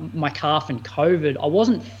my calf and COVID, I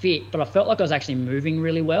wasn't fit, but I felt like I was actually moving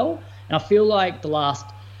really well. And I feel like the last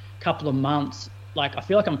couple of months, I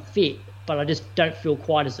feel like I'm fit, but I just don't feel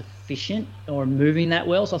quite as efficient or moving that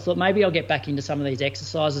well. So I thought maybe I'll get back into some of these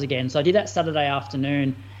exercises again. So I did that Saturday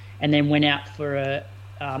afternoon and then went out for an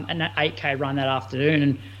 8K run that afternoon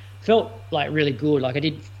and felt like really good. Like I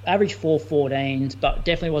did average 4:14s, but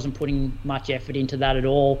definitely wasn't putting much effort into that at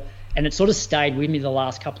all. And it sort of stayed with me the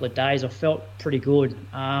last couple of days. I felt pretty good.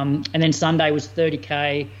 And then Sunday was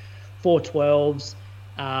 30K, 4:12s.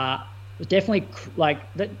 Definitely like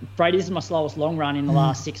Brady, this is my slowest long run in the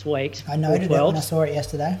last 6 weeks. I noted it when I saw it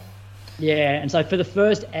yesterday. Yeah, and so for the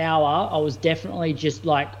first hour, I was definitely just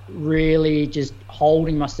like really just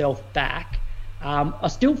holding myself back.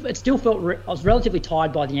 It still felt I was relatively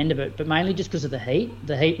tired by the end of it, but mainly just because of the heat.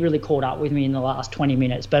 The heat really caught up with me in the last 20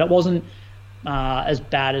 minutes, but it wasn't as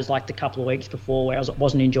bad as like the couple of weeks before where I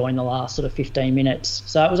wasn't enjoying the last sort of 15 minutes.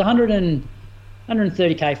 So it was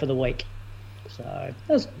 130K for the week. So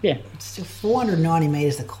that was, yeah. It's still 490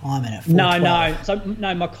 metres to climb at 412.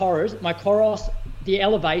 No. My Coros, the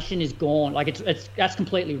elevation is gone. Like that's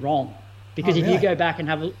completely wrong. Because if you go back and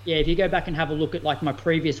have a look at like my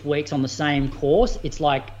previous weeks on the same course, it's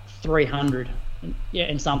like 300,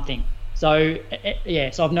 and something. So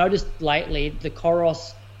so I've noticed lately the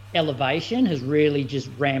Coros elevation has really just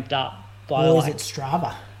ramped up. Or is it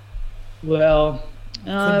Strava? Well.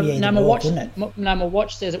 My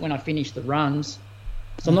watch says it when I finish the runs,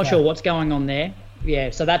 so I'm not sure what's going on there. Yeah,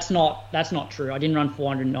 so that's not true. I didn't run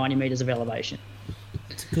 490 metres of elevation.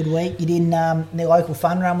 It's a good week. You didn't. The local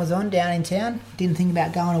fun run was on down in town. Didn't think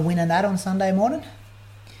about going and winning that on Sunday morning.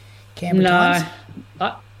 Canberra Times?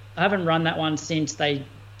 I haven't run that one since they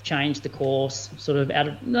changed the course. Sort of out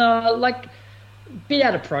of bit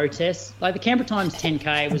out of protest. Like the Canberra Times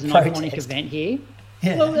 10K was an iconic event here.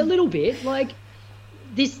 Yeah. Well, a little bit like.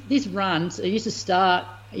 This run, so I used to start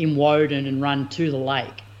in Woden and run to the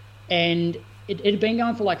lake, and it had been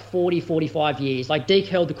going for like 40, 45 years. Like Deke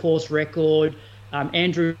held the course record,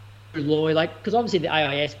 Andrew Loy, because obviously the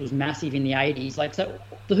AIS was massive in the 80s. Like, so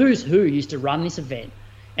the who's who used to run this event,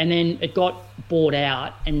 and then it got bought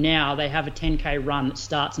out, and now they have a 10K run that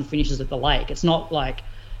starts and finishes at the lake. It's not like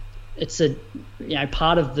it's a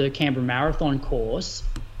part of the Canberra Marathon course.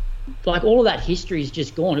 Like all of that history is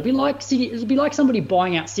just gone. It'd be like somebody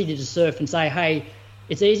buying out City to Surf and say, hey,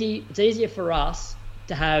 it's easier for us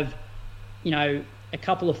to have, a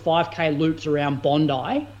couple of 5K loops around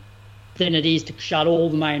Bondi than it is to shut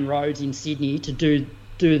all the main roads in Sydney to do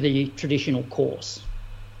the traditional course.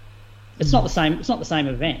 It's not the same. It's not the same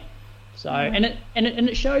event. So and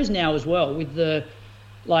it shows now as well with the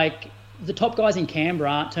top guys in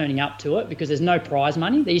Canberra aren't turning up to it because there's no prize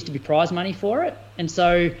money. There used to be prize money for it, and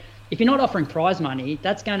so if you're not offering prize money,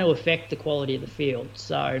 that's going to affect the quality of the field.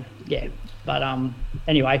 So yeah, but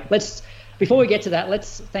anyway, before we get to that,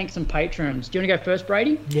 let's thank some patrons. Do you want to go first,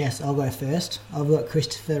 Brady? Yes, I'll go first. I've got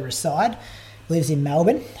Christopher Reside, lives in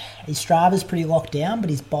Melbourne. His Strava's pretty locked down, but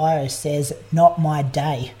his bio says "not my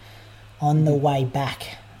day" on the way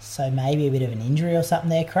back. So maybe a bit of an injury or something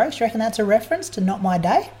there, Croaks. Do you reckon that's a reference to "not my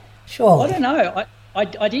day"? Sure. I don't know.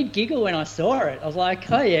 I did giggle when I saw it. I was like,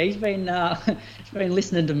 oh yeah, he's been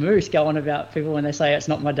listening to Moose go on about people when they say it's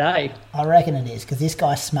not my day. I reckon it is, because this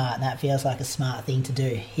guy's smart and that feels like a smart thing to do.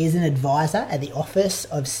 He's an advisor at the office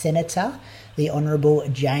of Senator, the Honourable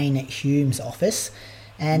Jane Hume's office.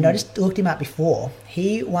 And I just looked him up before.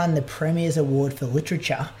 He won the Premier's Award for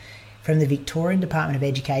Literature from the Victorian Department of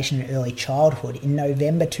Education and Early Childhood in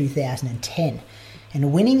November 2010.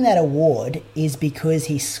 And winning that award is because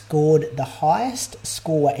he scored the highest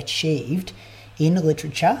score achieved in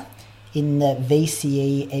literature in the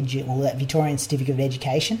VCE, that Victorian Certificate of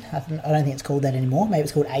Education. I don't think it's called that anymore. Maybe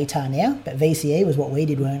it's called ATAR now. But VCE was what we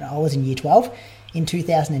did when I was in Year 12 in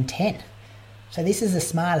 2010. So this is the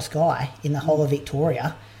smartest guy in the whole of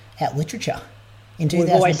Victoria at literature in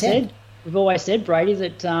 2010. We've always said, Brady,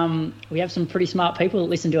 that we have some pretty smart people that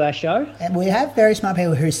listen to our show. And we have very smart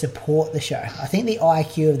people who support the show. I think the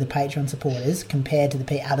IQ of the Patreon supporters compared to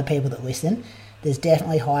the other people that listen, there's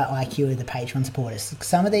definitely higher IQ of the Patreon supporters.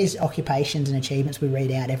 Some of these occupations and achievements we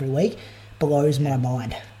read out every week blows my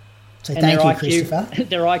mind. So thank you, Christopher.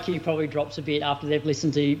 Their IQ probably drops a bit after they've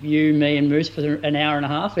listened to you, me and Moose for an hour and a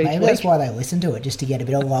half each week. Maybe that's why they listen to it, just to get a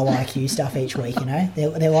bit of low IQ stuff each week,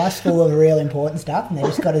 Their life's full of real important stuff and they've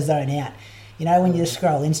just got to zone out. When you just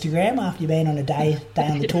scroll Instagram after you've been on a day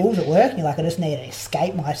on the tools at work, you're like, I just need to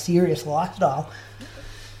escape my serious lifestyle.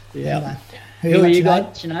 Yeah. Anyway, who you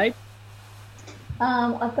got, Sinead?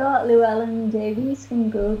 I've got Llewellyn Davies from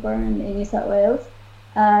Goulburn in New South Wales.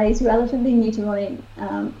 He's relatively new to running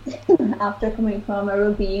after coming from a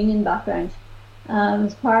rugby union background.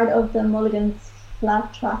 He's part of the Mulligan's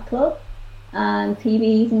Flat Track Club, and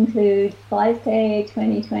PBs include 5K,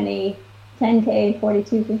 2020, 10K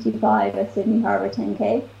 42.55 at Sydney Harbour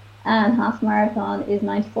 10K, and half marathon is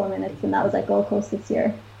 94 minutes, and that was at Gold Coast this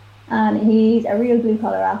year. And he's a real blue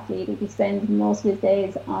collar athlete. He spends most of his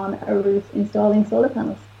days on a roof installing solar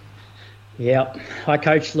panels. Yep, I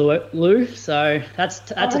coach Lou, so that's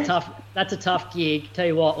a tough gig. Tell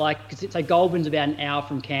you what, so Goulburn's about an hour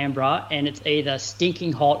from Canberra, and it's either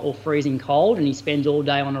stinking hot or freezing cold, and he spends all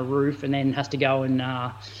day on a roof, and then has to go and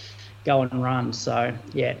run. So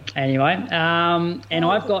yeah. Anyway, and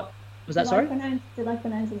I've got. Was that sorry? Did I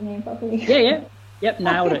pronounce his name properly? Yeah. Yep,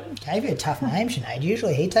 nailed it. Gave you a tough name, Sinead.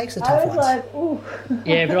 Usually he takes the tough ones. I was like, ooh.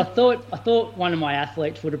 Yeah, but I thought one of my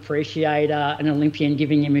athletes would appreciate an Olympian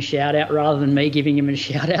giving him a shout out rather than me giving him a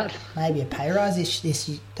shout out. Maybe a pay rise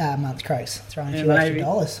this month, Croaks. Throwing a few extra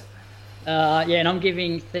dollars. And I'm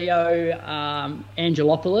giving Theo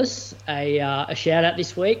Angelopoulos a shout out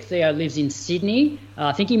this week. Theo lives in Sydney.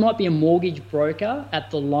 I think he might be a mortgage broker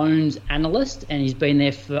at the Loans Analyst, and he's been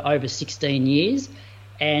there for over 16 years.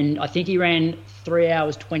 And I think he ran 3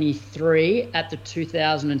 hours 23 at the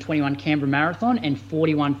 2021 Canberra Marathon and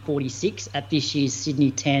 41.46 at this year's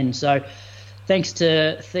Sydney 10. So thanks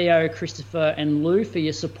to Theo, Christopher and Lou for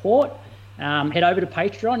your support. Head over to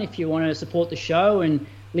Patreon if you want to support the show and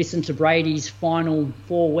listen to Brady's final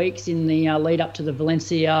 4 weeks in the lead up to the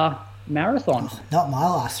Valencia Marathon. Oh, not my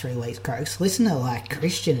last 3 weeks, Croaks. Listen to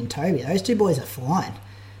Christian and Toby. Those two boys are flying.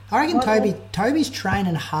 I reckon Toby's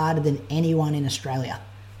training harder than anyone in Australia.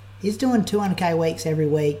 He's doing 200k weeks every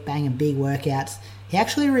week, banging big workouts. He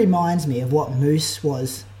actually reminds me of what Moose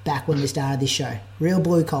was back when we started this show. Real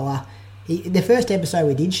blue collar. The first episode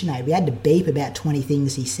we did, Sinead, we had to beep about 20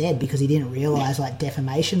 things he said because he didn't realise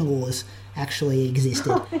defamation laws actually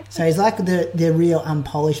existed. So he's like the real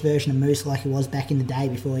unpolished version of Moose, like he was back in the day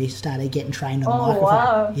before he started getting trained on the microphone.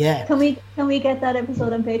 Wow. Yeah. Can we get that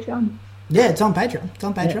episode on Patreon? Yeah, it's on Patreon.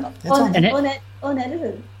 Yeah.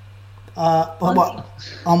 Unedited. On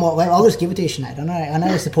what way? I'll just give it to you, Sinead. I know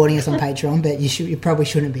you're supporting us on Patreon, but you probably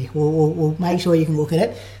shouldn't be. We'll make sure you can look at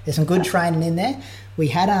it. There's some good training in there. We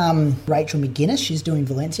had Rachel McGuinness. She's doing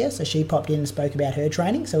Valencia, so she popped in and spoke about her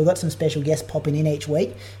training. So we've got some special guests popping in each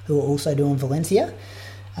week who are also doing Valencia.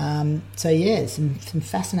 So yeah, some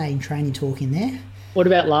fascinating training talk in there. What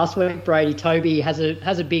about last week, Brady? Toby has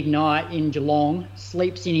a big night in Geelong,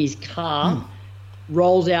 sleeps in his car,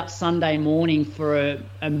 rolls out Sunday morning for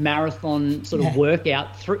a marathon sort of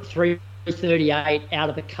workout, 3:38 out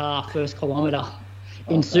of the car, first kilometre,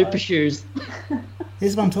 in super shoes.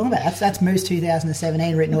 This is what I'm talking about. That's Moose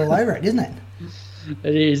 2017 written all over it, isn't it?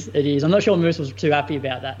 It is. I'm not sure Moose was too happy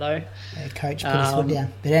about that, though. Yeah, coach put his foot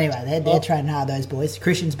down. But anyway, they're training hard, those boys.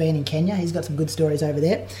 Christian's been in Kenya. He's got some good stories over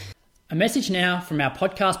there. A message now from our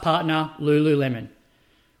podcast partner, Lululemon.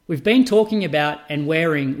 We've been talking about and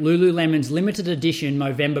wearing Lululemon's limited edition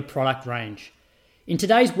Movember product range. In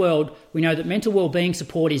today's world, we know that mental well-being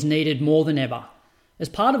support is needed more than ever. As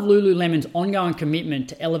part of Lululemon's ongoing commitment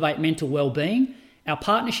to elevate mental well-being, our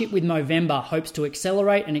partnership with Movember hopes to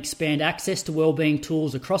accelerate and expand access to wellbeing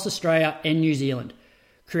tools across Australia and New Zealand,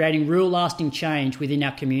 creating real lasting change within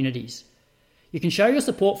our communities. You can show your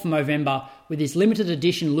support for Movember with this limited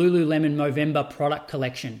edition Lululemon Movember product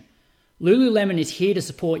collection. Lululemon is here to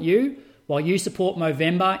support you while you support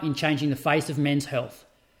Movember in changing the face of men's health.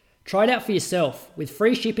 Try it out for yourself with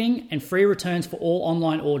free shipping and free returns for all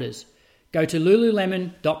online orders. Go to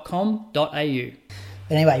lululemon.com.au.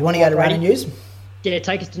 But anyway, you want to go to running news? Yeah,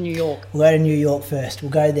 take us to New York. We'll go to New York first.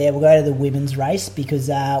 We'll go there. We'll go to the women's race because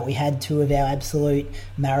we had two of our absolute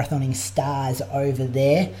marathoning stars over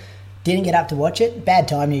there. Didn't get up to watch it. Bad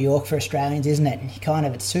time, New York, for Australians, isn't it?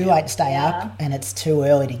 It's too late to stay up and it's too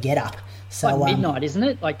early to get up. So like midnight, isn't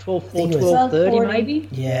it? Like 12:30 maybe?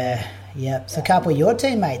 Yeah. So a couple of your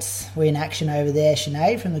teammates were in action over there,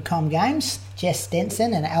 Sinead, from the Com Games. Jess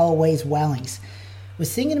Stenson and Eloise Wellings.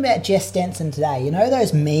 Was thinking about Jess Stenson today. You know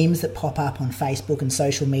those memes that pop up on Facebook and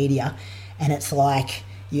social media, and it's like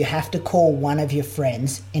you have to call one of your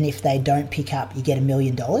friends, and if they don't pick up, you get $1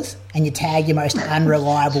 million, and you tag your most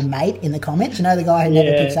unreliable mate in the comments. You know the guy who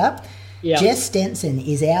never picks up? Yeah. Jess Stenson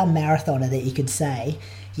is our marathoner that you could say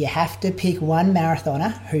you have to pick one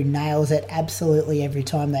marathoner who nails it absolutely every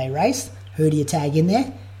time they race. Who do you tag in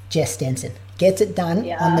there? Jess Stenson. Gets it done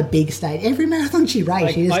on the big stage. Every marathon she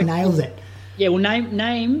races, she just nails it. Yeah, well,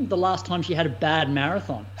 name the last time she had a bad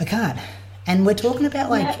marathon. I can't. And we're talking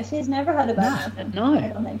about she's never had a bad marathon.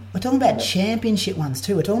 No. We're talking about championship ones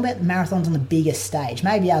too. We're talking about marathons on the biggest stage,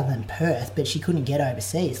 maybe other than Perth, but she couldn't get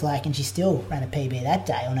overseas. And she still ran a PB that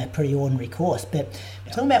day on a pretty ordinary course. But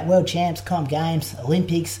we're talking about world champs, Com Games,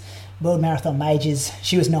 Olympics, World Marathon Majors.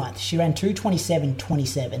 She was ninth. She ran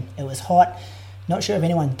 2:27.27. It was hot. Not sure if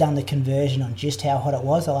anyone's done the conversion on just how hot it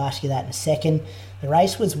was. I'll ask you that in a second. The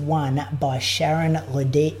race was won by Sharon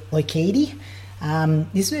Lokedi.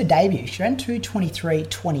 This is her debut. She ran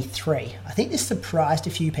 2:23.23. I think this surprised a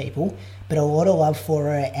few people, but a lot of love for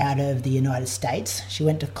her out of the United States. She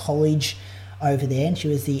went to college over there, and she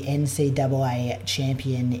was the NCAA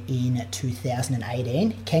champion in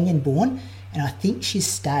 2018. Kenyan born, and I think she's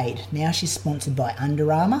stayed. Now she's sponsored by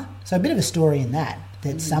Under Armour. So a bit of a story in that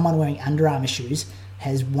someone wearing Under Armour shoes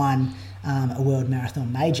has won a World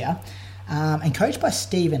Marathon Major, and coached by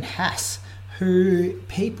Stephen Haas, who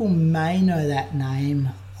people may know that name.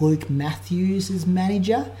 Luke Matthews'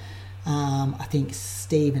 manager. I think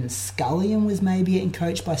Stephen Scullion was maybe getting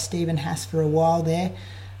coached by Stephen Haas for a while there.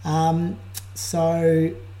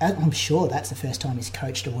 So I'm sure that's the first time he's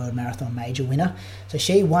coached a World Marathon Major winner. So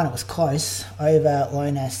she won. It was close over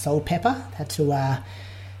Lona Solpepper. That's who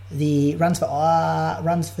the runs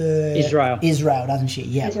for Israel, doesn't she?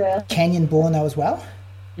 Yeah. Israel. Kenyan born though as well.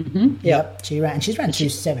 Mm-hmm. Yep. She's ran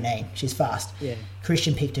 2:17. She's fast. Yeah.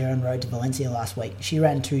 Christian picked her on road to Valencia last week. She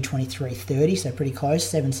ran 2:23.30, so pretty close,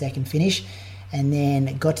 7-second finish. And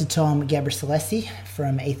then got to Tom Gabriselesi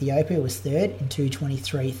from Ethiopia, was third in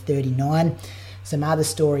 2:23.39. Some other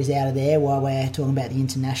stories out of there while we're talking about the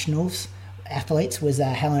internationals athletes was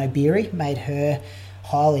Helen O'Beary made her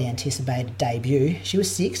highly anticipated debut. She was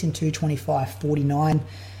sixth in 2:25.49.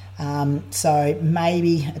 So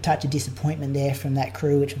maybe a touch of disappointment there from that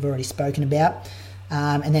crew, which we've already spoken about.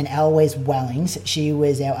 And then Eloise Wellings, she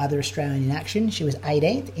was our other Australian in action. She was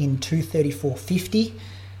 18th in 2:34.50.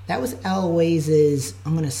 That was Eloise's,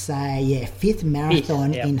 I'm going to say, fifth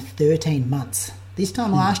marathon in 13 months. This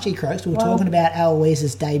time last year, Croaks, we were talking about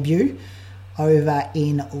Eloise's debut over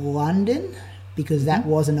in London, because that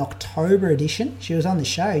was an October edition. She was on the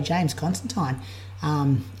show. James Constantine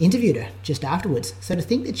interviewed her just afterwards. So to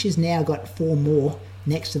think that she's now got 4 more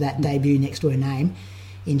next to that debut, next to her name,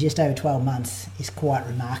 in just over 12 months is quite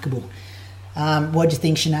remarkable. What do you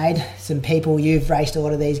think, Sinead? Some people, you've raced a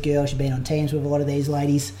lot of these girls, you've been on teams with a lot of these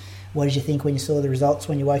ladies. What did you think when you saw the results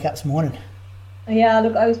when you woke up this morning? Yeah,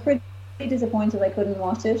 look, I was pretty disappointed I couldn't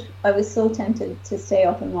watch it. I was so tempted to stay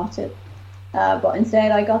up and watch it. But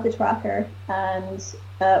instead I got the tracker and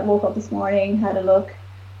woke up this morning, had a look.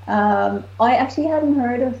 I actually hadn't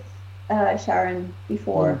heard of Sharon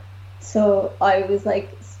before. So I was like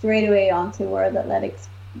straight away onto World Athletics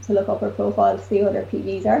to look up her profile to see what her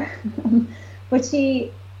PBs are. But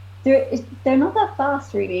they're not that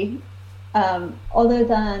fast really. Other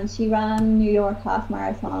than she ran New York half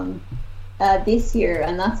marathon this year,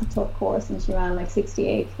 and that's a tough course, and she ran like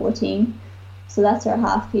 68.14. So that's her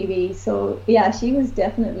half PB. So yeah, she was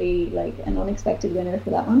definitely like an unexpected winner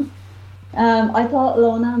for that one. I thought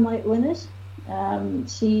Lona might win it.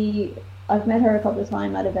 I've met her a couple of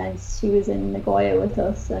times at events. She was in Nagoya with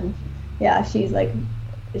us, and yeah, she's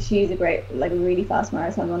a great, like, really fast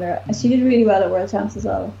marathon runner. She did really well at World Champs as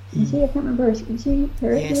well. I can't remember. Was she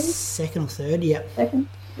third? Yes, second or third. Yep. Second.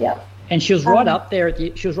 Yeah. And she was right up there at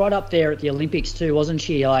the Olympics too, wasn't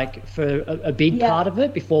she? Like for a big part of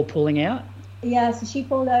it before pulling out. Yeah, so she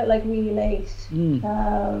pulled out like really late.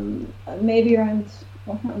 Maybe around,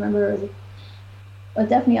 I can't remember. Well,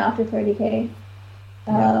 definitely after 30k.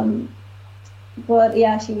 But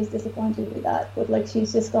yeah, she was disappointed with that. But like,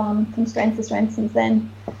 she's just gone from strength to strength since then.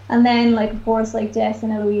 And then, like, of course, like Jess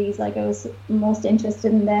and Eloise, like I was most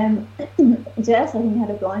interested in them. Jess, I think, had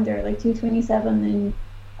a blinder like 2:27, and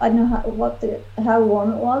I don't know how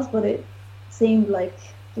warm it was, but it seemed like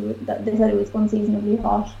they said it was unseasonably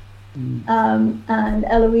hot. And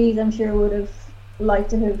Eloise, I'm sure, would have liked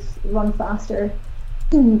to have run faster,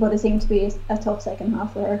 but it seemed to be a tough second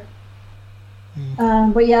half for her.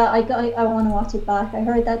 But yeah, I want to watch it back. I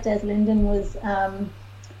heard that Des Linden was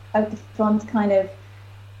out the front, kind of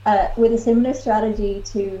with a similar strategy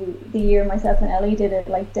to the year myself and Ellie did it.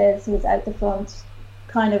 Like, Des was out the front,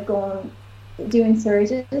 kind of doing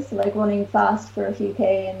surges, like running fast for a few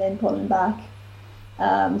K and then pulling back.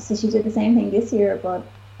 So she did the same thing this year, but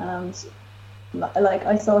like,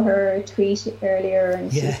 I saw her tweet earlier,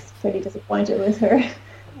 and she's pretty disappointed with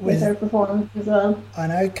her performance as well. I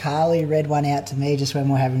know Carly read one out to me just when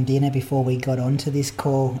we were having dinner before we got onto this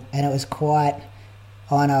call, and it was quite,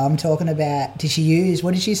 I know, I'm talking about,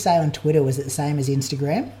 what did she say on Twitter? Was it the same as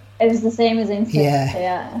Instagram? It was the same as Instagram.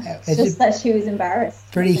 Yeah. It's just that she was embarrassed.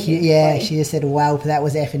 She just said, wow, that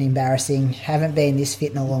was effing embarrassing. Haven't been this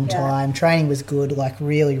fit in a long time. Training was good, like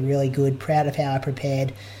really, really good. Proud of how I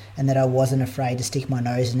prepared and that I wasn't afraid to stick my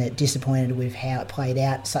nose in it. Disappointed with how it played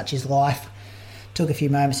out. Such is life. Took a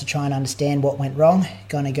few moments to try and understand what went wrong.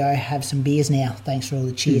 Going to go have some beers now. Thanks for all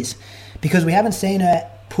the cheers. Because we haven't seen her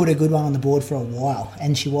put a good one on the board for a while,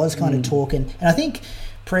 and she was kind of talking. And I think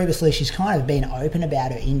previously she's kind of been open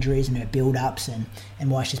about her injuries and her build-ups and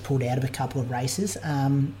why she's pulled out of a couple of races.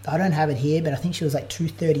 I don't have it here, but I think she was like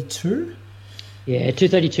 2:32. Yeah,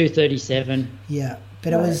 2:32.37. Yeah,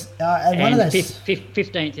 but it was one of those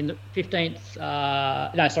 15th in the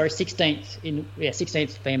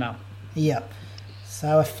 16th female. Yeah.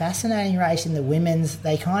 So a fascinating race in the women's.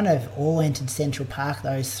 They kind of all entered Central Park,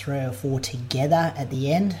 those 3 or 4 together at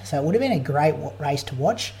the end. So it would have been a great race to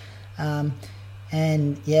watch. And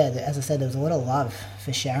yeah, as I said, there was a lot of love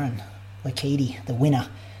for Sharon Lokedi, the winner,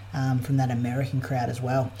 from that American crowd as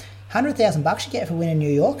well. $100,000 you get for winning New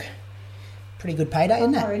York. Pretty good payday,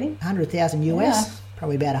 isn't it? Really? 100,000 US. Yeah.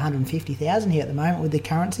 Probably about 150,000 here at the moment with the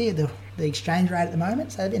currency, the exchange rate at the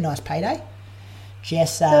moment. So it'd be a nice payday.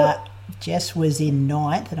 Jess was in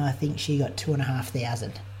 9th, and I think she got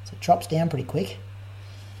 2,500. So it drops down pretty quick.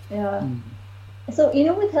 Yeah. So,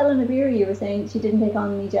 with Helen Obiri, you were saying she didn't take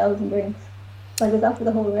on any gels and drinks. Like, was that for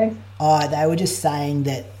the whole race? Oh, they were just saying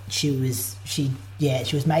that she was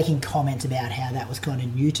making comments about how that was kind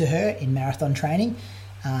of new to her in marathon training.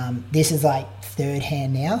 This is like third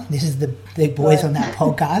hand now. This is the boys on that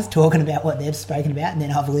podcast talking about what they've spoken about, and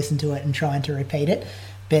then I've listened to it and trying to repeat it.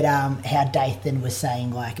 But how Dathan was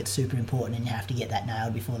saying, like, it's super important and you have to get that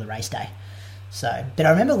nailed before the race day. So, but I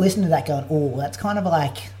remember listening to that going, oh, that's kind of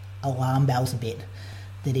like alarm bells a bit,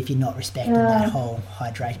 that if you're not respecting that whole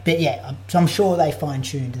hydration. But yeah, so I'm sure they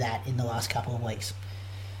fine-tuned that in the last couple of weeks.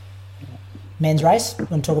 Men's race,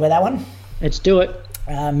 want to talk about that one? Let's do it.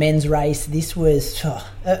 Men's race, this was...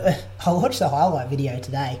 I watched the highlight video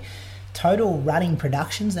today. Total Running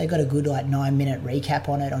Productions, they got a good 9-minute recap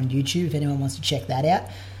on it on YouTube if anyone wants to check that out.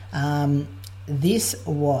 This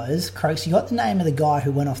was... Croaks, you got the name of the guy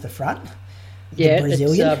who went off the front? Yeah,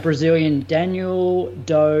 it's Brazilian Daniel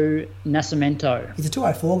do Nascimento. He's a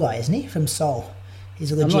 204 guy, isn't he? From Seoul.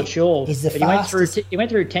 He's a legit... I'm not sure. He's the fastest... He went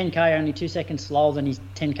through 10K only 2 seconds slower than his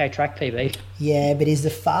 10K track PB. Yeah, but he's the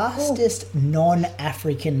fastest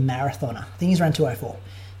non-African marathoner. I think he's run 204.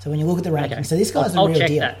 So when you look at the rankings, so this guy's the real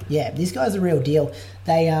deal. That. Yeah, this guy's the real deal.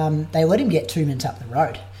 They let him get 2 minutes up the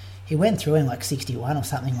road. He went through in like 61 or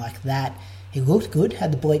something like that. He looked good,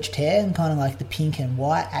 had the bleached hair and kind of like the pink and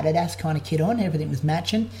white Adidas kind of kit on. Everything was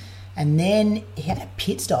matching. And then he had a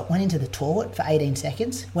pit stop, went into the toilet for 18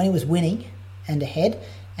 seconds when he was winning and ahead.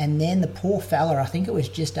 And then the poor fella, I think it was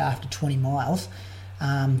just after 20 miles,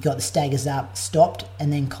 got the staggers up, stopped,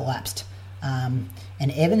 and then collapsed. And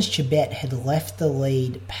Evans Chebet had left the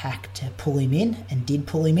lead pack to pull him in and did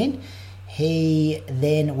pull him in. He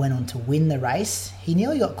then went on to win the race. He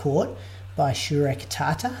nearly got caught by Shurek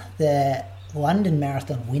Tata, the London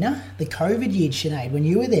Marathon winner. The COVID year, Sinead, when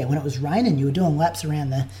you were there, when it was raining, you were doing laps around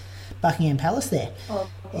the Buckingham Palace there. Oh,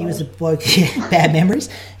 he was the bloke, bad memories.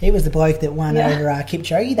 He was the bloke that won over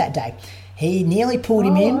Kipchoge that day. He nearly pulled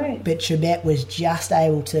him in, right. But Chebet was just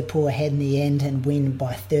able to pull ahead in the end and win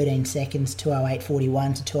by 13 seconds,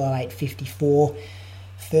 2:08.41 to 2:08.54.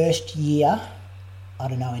 First year, I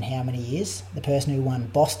don't know in how many years, the person who won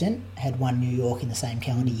Boston had won New York in the same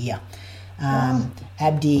calendar year.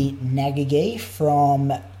 Abdi Nagagi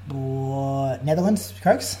from Netherlands,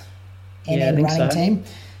 Croaks, NN running team.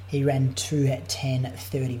 He ran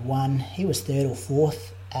 2:10.31. He was 3rd or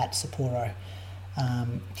 4th at Sapporo.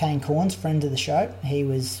 Kane Corns, friend of the show, he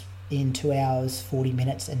was in 2 hours, 40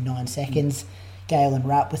 minutes and 9 seconds. Galen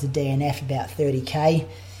Rupp was a DNF about 30k.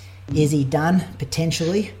 Is he done?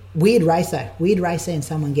 Potentially. Weird race though. Weird race seeing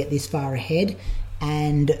someone get this far ahead.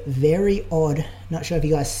 And very odd, not sure if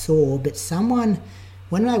you guys saw, but someone,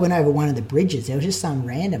 when they went over one of the bridges, there was just some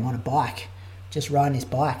random on a bike, just riding his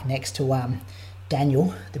bike next to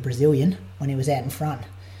Daniel, the Brazilian, when he was out in front.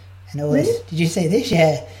 And all this, did you see this?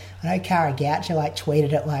 Yeah. I know Cara Goucher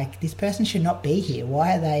tweeted it like, this person should not be here.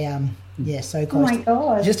 Why are they so close? Oh my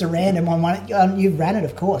God. Just a random one. You've ran it,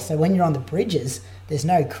 of course. So when you're on the bridges, there's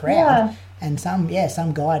no crowd. Yeah. And some guy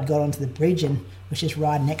had got onto the bridge and was just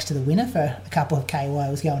riding next to the winner for a couple of K while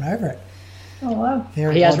he was going over it. Oh, wow.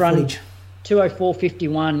 Very he has run footage.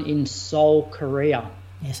 2:04.51 in Seoul, Korea.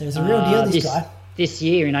 Yeah, so it's a real deal, this guy. This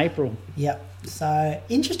year in April. Yep. So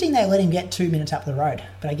interesting they let him get 2 minutes up the road.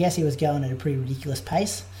 But I guess he was going at a pretty ridiculous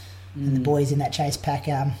pace. And the boys in that chase pack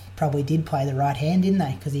probably did play the right hand, didn't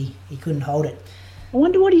they? Because he couldn't hold it. I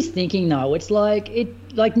wonder what he's thinking though. It's it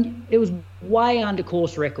was way under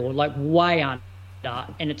course record, like way under,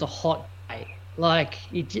 and it's a hot day. Like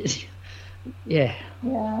it just, yeah.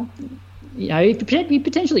 Yeah. You know, he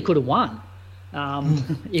potentially could have won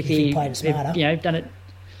if he played it smarter. Done it.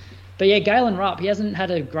 But yeah, Galen Rupp, he hasn't had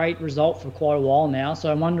a great result for quite a while now, so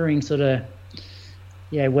I'm wondering whether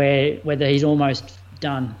he's almost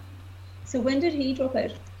done. So when did he drop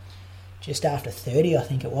out? Just after 30, I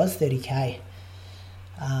think it was, 30k.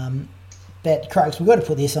 But, Croaks, we've got to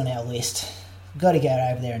put this on our list. We've got to go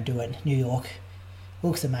over there and do it. New York.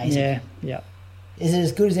 Looks amazing. Yeah. Is it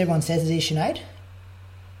as good as everyone says it is, Sinead?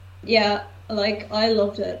 Yeah, like, I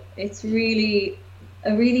loved it. It's really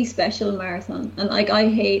a really special marathon. And, like, I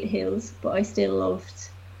hate hills, but I still loved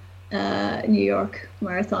New York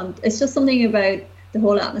Marathon. It's just something about the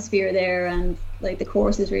whole atmosphere there, and, like, the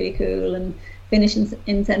course is really cool, and finishing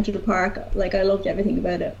in Central Park, like, I loved everything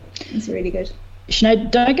about it. It's really good.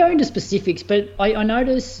 Sinead, don't go into specifics, but I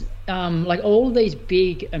notice like all of these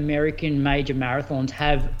big American major marathons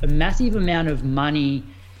have a massive amount of money,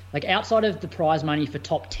 like outside of the prize money for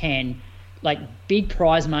top 10, like big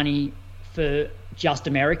prize money for just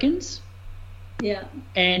Americans. Yeah.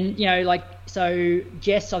 And, you know, like, so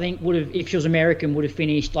Jess, I think, would have, if she was American, would have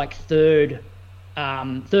finished like third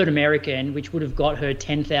American, which would have got her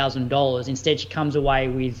 $10,000. Instead, she comes away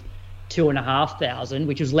with $2,500,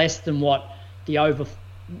 which is less than what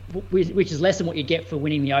which is less than what you get for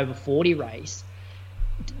winning the over 40 race.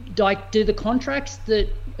 Like, do the contracts that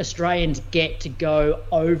Australians get to go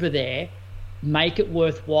over there make it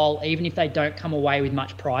worthwhile, even if they don't come away with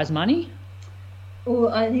much prize money?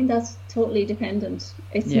 Well, I think that's totally dependent.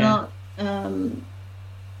 It's not.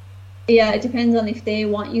 It depends on if they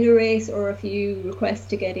want you to race or if you request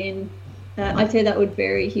to get in. I'd say that would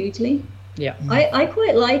vary hugely. Yeah. I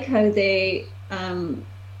quite like how they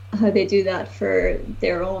do that for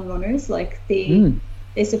their own runners. Like they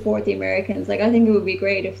support the Americans. Like, I think it would be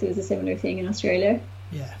great if there was a similar thing in Australia.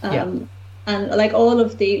 Yeah. And like all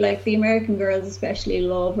of the American girls especially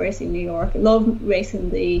love racing New York, love racing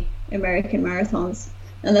the American marathons,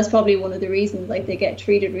 and that's probably one of the reasons. Like, they get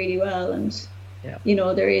treated really well, and you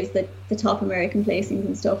know, there is the top American placings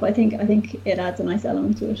and stuff. I think it adds a nice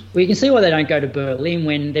element to it. Well, you can see why they don't go to Berlin,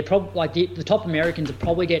 when they're probably like the top Americans are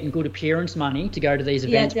probably getting good appearance money to go to these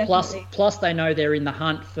events. Yeah, plus they know they're in the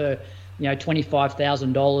hunt for, you know,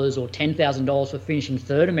 $25,000 or $10,000 for finishing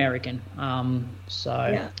third American.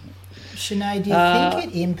 Sinead, do you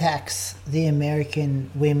think it impacts the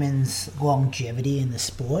American women's longevity in the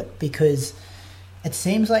sport? Because it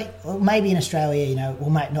seems like, well, maybe in Australia, you know,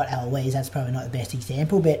 well, not Eloise, that's probably not the best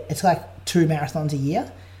example, but it's like 2 marathons a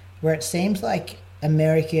year, where it seems like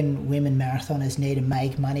American women marathoners need to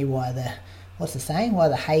make money while the, what's the saying? While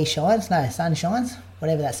the hay shines? No, sun shines,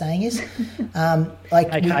 whatever that saying is.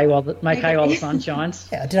 Make hay while the sun shines.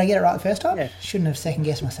 Yeah, did I get it right the first time? Yeah. Shouldn't have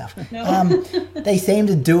second-guessed myself. No. They seem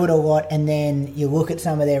to do it a lot, and then you look at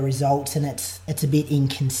some of their results and it's a bit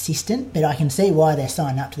inconsistent, but I can see why they're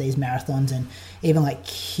signing up to these marathons. And even like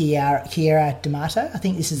Kiera D'Amato, I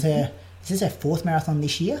think this is her 4th marathon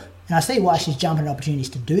this year, and I see why she's jumping at opportunities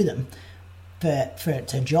to do them for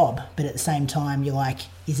it's her job, but at the same time you're like,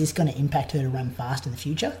 is this going to impact her to run fast in the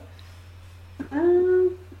future? I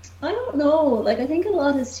don't know. Like, I think a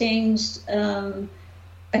lot has changed.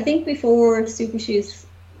 I think before super shoes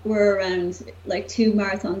were around, like 2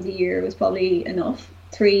 marathons a year was probably enough,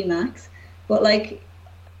 3 max. But like,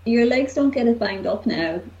 your legs don't get as banged up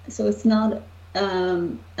now, so it's not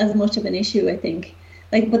as much of an issue, I think.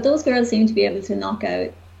 Like, but those girls seem to be able to knock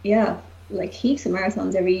out, like heaps of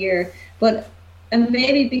marathons every year. And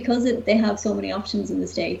maybe because they have so many options in the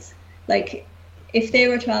States. Like, if they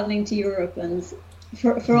were traveling to Europe, and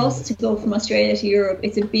for us to go from Australia to Europe,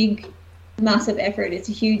 it's a big, massive effort. It's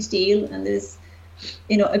a huge deal, and there's,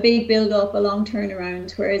 you know, a big build up, a long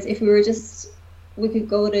turnaround. Whereas if we could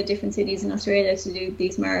go to different cities in Australia to do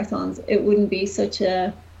these marathons, it wouldn't be such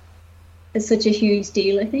a huge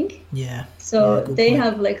deal, I think. Yeah. So they point.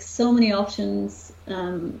 have like so many options,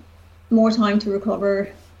 more time to recover.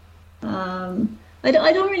 I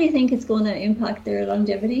don't really think it's going to impact their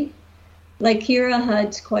longevity. Like, Kiera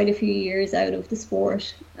had quite a few years out of the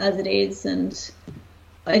sport as it is, and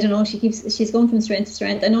I don't know, she's going from strength to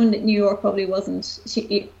strength. I know that New York probably wasn't.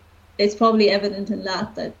 It's probably evident in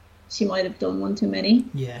that she might have done one too many.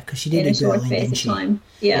 Yeah, because she did in a short Berlin, space didn't of she? time.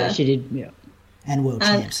 Yeah, she did. Yeah, and world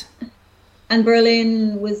champs. And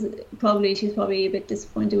Berlin she's probably a bit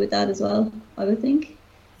disappointed with that as well, I would think.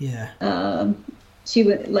 Yeah. She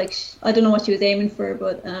would, like, I don't know what she was aiming for,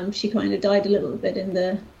 but she kind of died a little bit in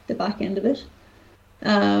the back end of it.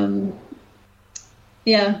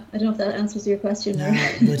 Yeah, I don't know if that answers your question. No,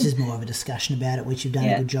 this is more of a discussion about it, which you've done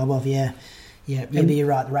a good job of. Yeah, maybe you're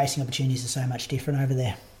right. The racing opportunities are so much different over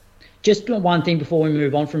there. Just one thing before we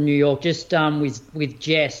move on from New York, just with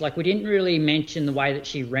Jess, like, we didn't really mention the way that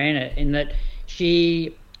she ran it, in that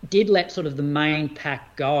she did let sort of the main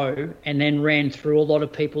pack go and then ran through a lot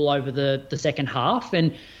of people over the second half.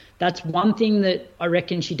 And that's one thing that I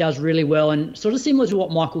reckon she does really well, and sort of similar to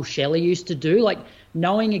what Michael Shelley used to do, like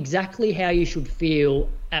knowing exactly how you should feel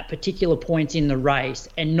at particular points in the race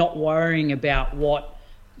and not worrying about what,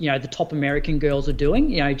 the top American girls are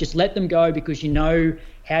doing. Just let them go because you know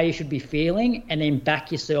how you should be feeling, and then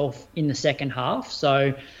back yourself in the second half.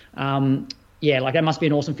 So, like that must be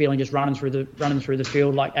an awesome feeling, just running through the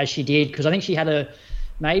field like as she did, because I think she had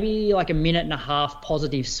maybe like a minute and a half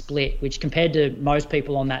positive split, which compared to most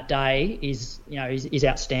people on that day is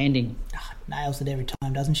outstanding. Nails it every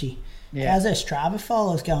time, doesn't she? Yeah. How's her Strava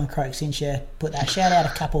followers going, Croak, since you put that shout out a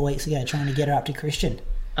couple of weeks ago trying to get her up to Christian?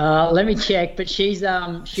 Let me check, but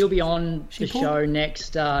she'll be on the show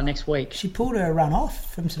next week. She pulled her run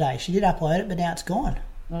off from today. She did upload it, but now it's gone.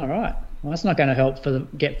 All right. Well, that's not going to help for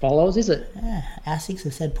get followers, is it? Yeah. ASICs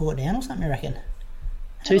have said pull it down or something, I reckon.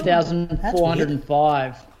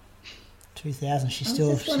 2,405. 2,000. She's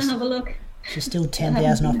just want to have a look. She's still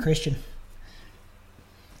 10,000 off Christian.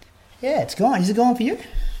 Yeah, it's gone. Is it gone for you?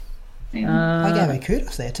 I gave her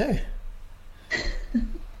kudos there too.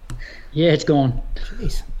 Yeah, it's gone.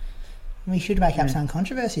 Jeez. We should make up some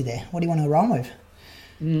controversy there. What do you want to run with?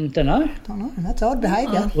 Don't know. That's odd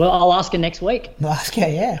behaviour. Well, I'll ask her next week. I'll ask her,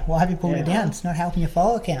 yeah. Why have you pulled it down? It's not helping your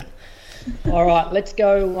follower count. All right, let's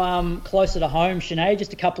go closer to home, Sinead.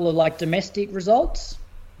 Just a couple of domestic results.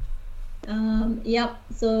 Yep.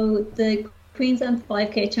 So the Queensland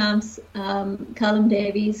 5K champs, Callum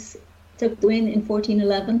Davies took the win in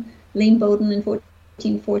 14:11. Liam Bowden in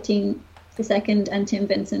 14:14 for second, and Tim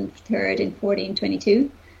Vincent third in 14:22.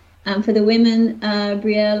 For the women,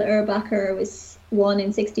 Brielle Urbacher won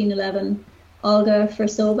in 16:11. Olga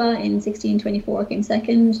Fursova in 16:24 came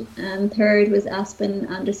second, and third was Aspen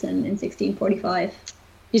Anderson in 16:45.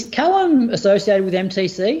 Is Callum associated with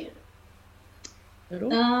MTC at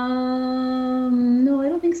all? No, I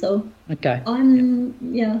don't think so. Okay.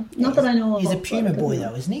 Not that I know of. He's a Puma boy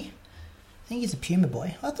though, isn't he? I think he's a Puma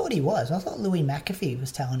boy. I thought he was. I thought Louis McAfee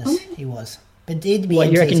was telling us he was. But did be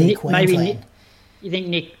MTC Queensland. You think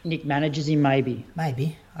Nick manages him, maybe?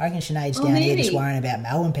 Maybe. I reckon Sinead's down here just worrying about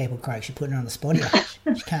Melbourne people, Croak. She's putting her on the spot here.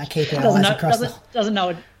 She can't keep her eyes across doesn't know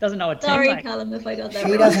a team. Sorry, mate. Callum, if I got that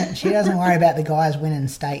wrong. She doesn't worry about the guys winning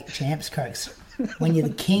state champs, Croaks. When you're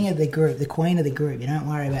the king of the group, the queen of the group, you don't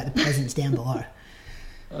worry about the peasants down below.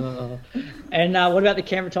 And what about the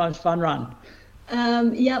Canberra Times Fun Run?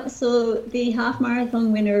 So the half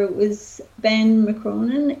marathon winner was Ben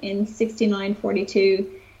McCronin in 69:42.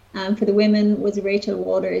 For the women was Rachel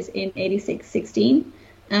Waters in 86:16.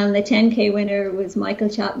 The 10K winner was Michael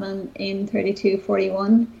Chapman in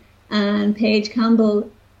 32:41. And Paige Campbell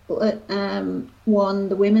won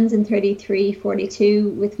the women's in 33:42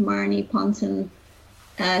 with Marnie Ponson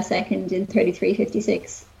second in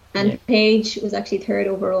 33:56. And Paige was actually third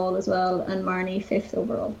overall as well, and Marnie fifth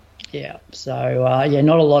overall. Yeah. So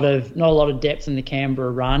not a lot of depth in the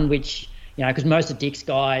Canberra run, which because most of Dick's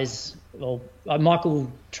guys, Michael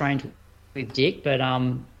trained with Dick, but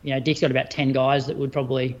Dick's got about 10 guys that would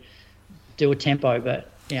probably do a tempo, but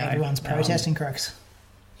everyone's protesting, Crooks.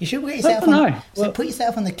 You should put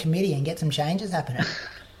yourself on the committee and get some changes happening.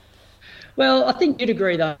 Well, I think you'd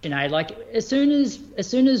agree though, Sinead. As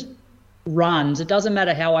soon as runs, it doesn't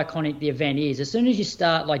matter how iconic the event is. As soon as you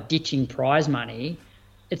start ditching prize money,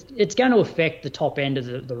 it's going to affect the top end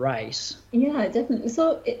of the race. Yeah, definitely.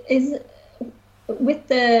 So is with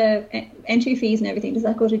the entry fees and everything, does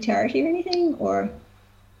that go to charity or anything, or?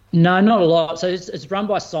 No, not a lot. So it's run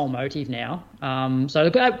by Soul Motive now.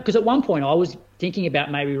 Because at one point I was thinking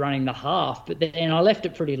about maybe running the half, but then I left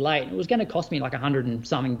it pretty late. It was going to cost me $100 and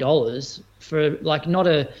something for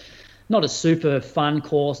not a super fun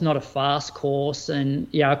course, not a fast course, and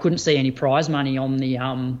I couldn't see any prize money on the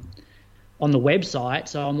website.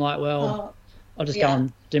 So I'm like, I'll just go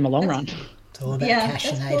and do my long run. It's all about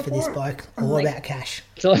cash, Sinead, for this bloke. All about cash.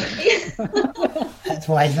 So, that's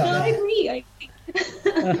why he's not there. I agree.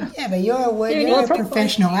 Yeah, but you're a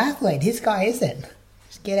professional athlete. This guy isn't.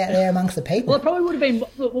 Just get out there amongst the people. Well, it probably would have been,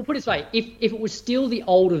 we'll put it this way, if it was still the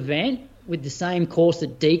old event with the same course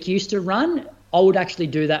that Deke used to run, I would actually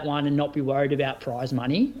do that one and not be worried about prize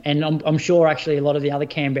money. And I'm sure actually a lot of the other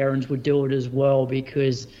Canberrans would do it as well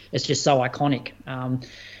because it's just so iconic.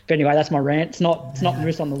 But anyway, that's my rant. It's not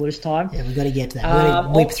Moose on the Loose time. Yeah, we've got to get to that. We've got to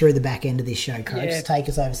whip through the back end of this show, Croaks. Yeah. Take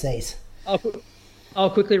us overseas. I'll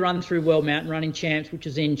quickly run through World Mountain Running Champs, which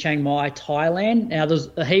was in Chiang Mai, Thailand. Now, there's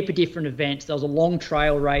a heap of different events. There was a long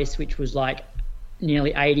trail race, which was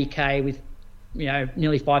nearly 80K with,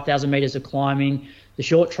 nearly 5,000 metres of climbing. The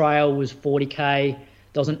short trail was 40K.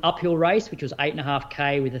 There was an uphill race, which was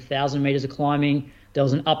 8.5K with 1,000 metres of climbing. There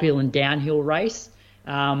was an uphill and downhill race.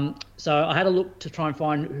 So I had a look to try and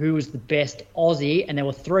find who was the best Aussie, and there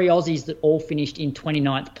were 3 Aussies that all finished in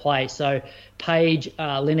 29th place. So Paige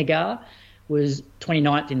Linegar was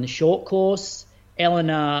 29th in the short course.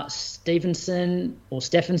 Eleanor Stephenson was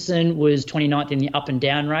 29th in the up and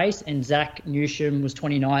down race, and Zach Newsham was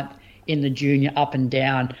 29th in the junior up and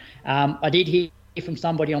down. I did hear from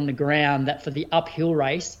somebody on the ground that for the uphill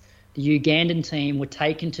race, the Ugandan team were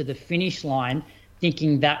taken to the finish line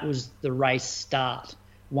thinking that was the race start.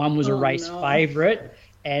 One was a race favourite,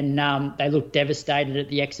 and they looked devastated at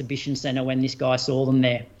the exhibition centre when this guy saw them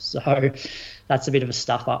there. So that's a bit of a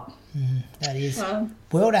stuff up. That is.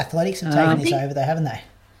 World Athletics have taken this over though, haven't they?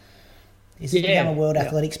 It's become a World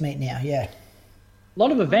Athletics meet now, A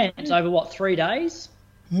lot of events over, 3 days?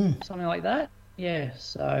 Something like that? Yeah,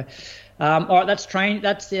 so... all right, that's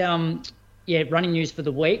the running news for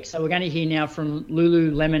the week. So we're going to hear now from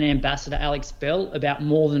Lululemon ambassador Alex Bell about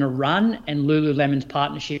More Than a Run and Lululemon's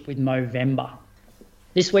partnership with Movember.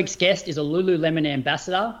 This week's guest is a Lululemon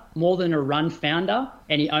ambassador, More Than a Run founder,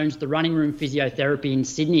 and he owns the Running Room Physiotherapy in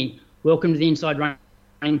Sydney. Welcome to the Inside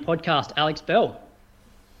Running podcast, Alex Bell.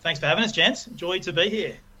 Thanks for having us, gents. Joy to be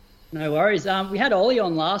here. No worries. We had Ollie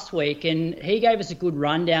on last week, and he gave us a good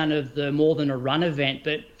rundown of the More Than a Run event.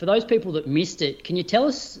 But for those people that missed it, can you tell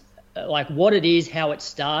us what it is, how it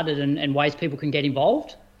started, and ways people can get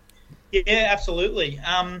involved? Yeah, absolutely.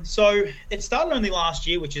 So it started only last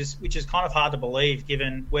year, which is kind of hard to believe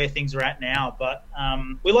given where things are at now. But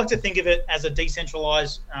we like to think of it as a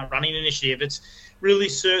decentralised running initiative. It's really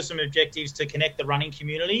serves some objectives to connect the running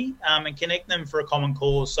community and connect them for a common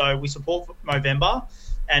cause. So we support Movember,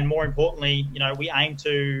 and more importantly, we aim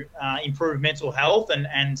to improve mental health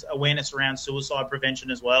and awareness around suicide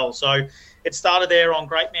prevention as well. So it started there on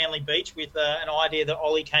Great Manly Beach with an idea that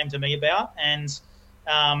Ollie came to me about, and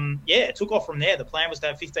it took off from there. The plan was to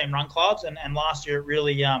have 15 run clubs, and last year it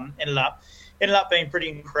really ended up being pretty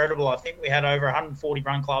incredible. I think we had over 140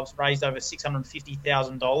 run clubs, raised over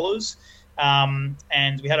 $650,000,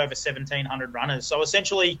 and we had over 1,700 runners. So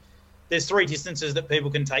essentially, there's 3 distances that people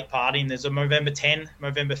can take part in. There's a Movember 10,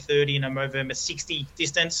 Movember 30, and a Movember 60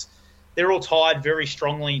 distance. They're all tied very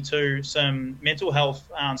strongly to some mental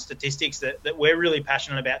health statistics that we're really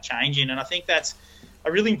passionate about changing. And I think that's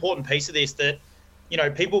a really important piece of this, that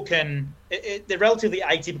people can, they're relatively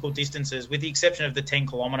atypical distances with the exception of the 10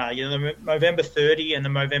 kilometre. The Movember 30 and the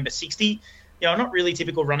Movember 60, not really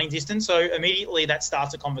typical running distance. So immediately that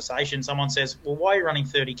starts a conversation. Someone says, well, why are you running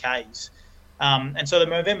 30 Ks? And so the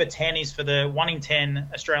Movember 10 is for the 1 in 10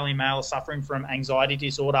 Australian males suffering from anxiety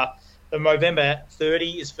disorder. The Movember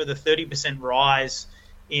 30 is for the 30% rise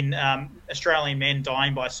in Australian men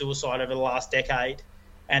dying by suicide over the last decade.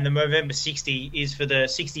 And the Movember 60 is for the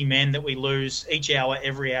 60 men that we lose each hour,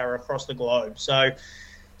 every hour across the globe. So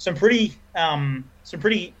some pretty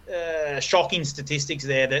shocking statistics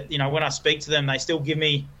there that, when I speak to them, they still give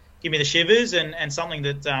me the shivers, and something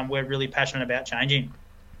that we're really passionate about changing.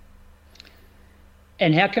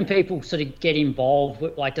 And how can people sort of get involved?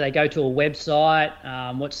 Do they go to a website?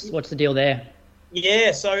 What's the deal there?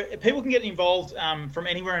 Yeah, so people can get involved from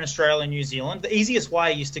anywhere in Australia and New Zealand. The easiest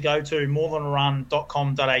way is to go to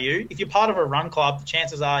morethanarun.com.au. If you're part of a run club, the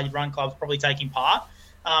chances are your run club's probably taking part.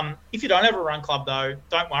 If you don't have a run club, though,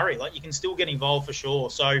 don't worry. You can still get involved for sure.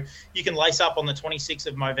 So you can lace up on the 26th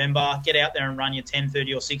of November, get out there and run your 10,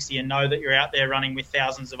 30 or 60 and know that you're out there running with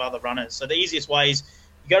thousands of other runners. So the easiest way is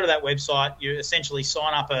you go to that website, you essentially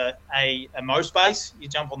sign up a MoSpace, you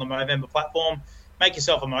jump on the Movember platform, make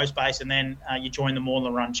yourself a MoSpace, and then you join the More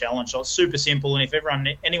Than a Run Challenge. So it's super simple, and if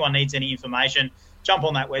anyone needs any information, jump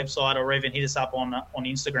on that website or even hit us up on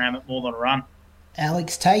Instagram at More Than a Run.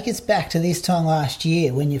 Alex, take us back to this time last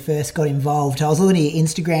year when you first got involved. I was looking at your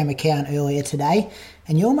Instagram account earlier today,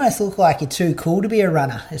 and you almost look like you're too cool to be a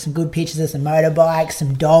runner. There's some good pictures of some motorbikes,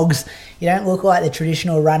 some dogs. You don't look like the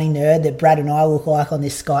traditional running nerd that Brad and I look like on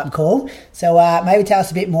this Skype call. So maybe tell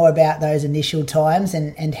us a bit more about those initial times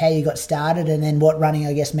and how you got started, and then what running,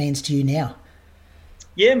 I guess, means to you now.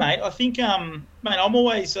 Yeah, mate. I think, I'm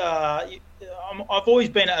always... I've always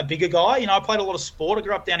been a bigger guy. I played a lot of sport. I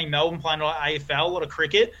grew up down in Melbourne playing a lot of AFL, a lot of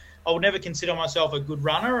cricket. I would never consider myself a good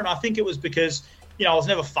runner, and I think it was because, I was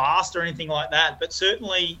never fast or anything like that. But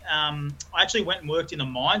certainly, I actually went and worked in the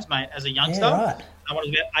mines, mate, as a youngster. Yeah, right. When I was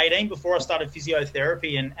about 18 before I started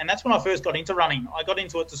physiotherapy, and that's when I first got into running. I got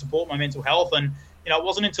into it to support my mental health, and it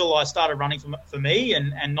wasn't until I started running for me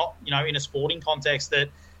and not in a sporting context that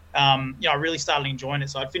I really started enjoying it.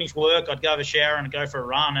 So I'd finish work, I'd go have a shower and I'd go for a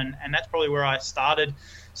run. And that's probably where I started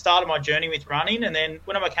my journey with running. And then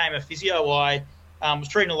when I became a physio, I was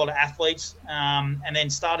treating a lot of athletes and then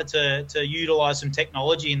started to utilise some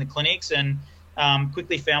technology in the clinics. And,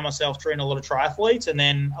 quickly found myself treating a lot of triathletes and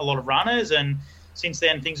then a lot of runners. And since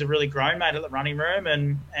then, things have really grown, mate, at the running room.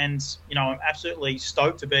 And I'm absolutely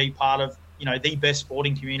stoked to be part of, the best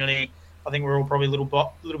sporting community. I think we're all probably a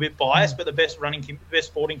little bit biased, but the best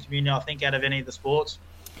sporting community, I think, out of any of the sports.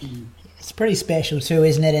 It's pretty special too,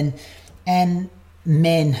 isn't it? And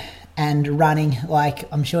men and running,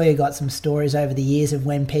 like, I'm sure you got some stories over the years of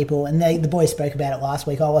when people, and the boys spoke about it last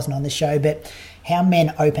week, I wasn't on the show, but how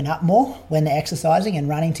men open up more when they're exercising and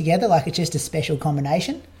running together. Like, it's just a special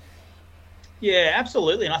combination. Yeah,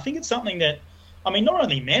 absolutely. And I think it's something that, not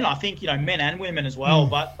only men, I think, men and women as well,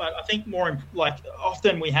 but I think more,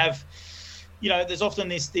 often we have, there's often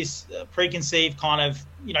this preconceived kind of,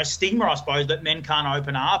 stigma, I suppose, that men can't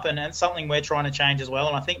open up, and it's something we're trying to change as well.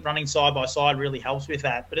 And I think running side by side really helps with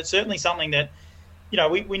that. But it's certainly something that,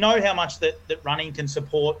 we know how much that running can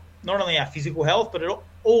support not only our physical health, but it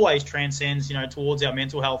always transcends, towards our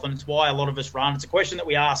mental health. And it's why a lot of us run. It's a question that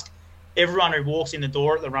we ask everyone who walks in the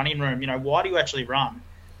door at the running room, why do you actually run?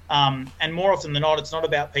 And more often than not, it's not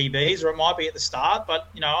about PBs, or it might be at the start. But,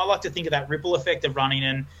 I like to think of that ripple effect of running.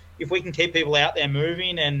 And if we can keep people out there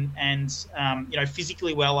moving and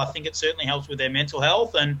physically well, I think it certainly helps with their mental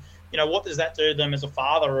health. And, what does that do to them as a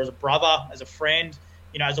father or as a brother, as a friend,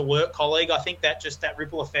 as a work colleague? I think that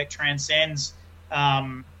ripple effect transcends,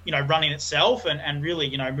 running itself and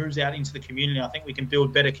really, moves out into the community. I think we can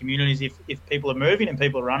build better communities if people are moving and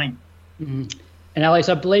people are running. Mm-hmm. And Alex,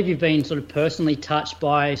 I believe you've been sort of personally touched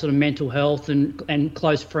by sort of mental health and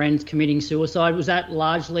close friends committing suicide. Was that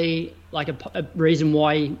largely like a reason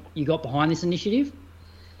why you got behind this initiative?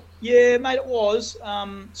 Yeah, mate, it was.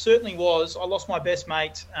 Certainly was. I lost my best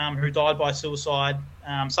mate who died by suicide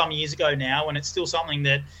some years ago now, and it's still something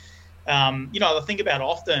that, I think about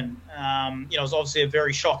often. It was obviously a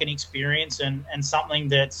very shocking experience and something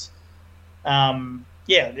that's,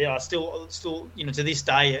 still, to this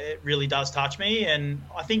day, it really does touch me. And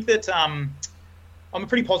I think that I'm a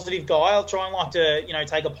pretty positive guy. I'll try and like to,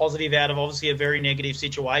 take a positive out of obviously a very negative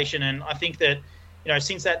situation. And I think that,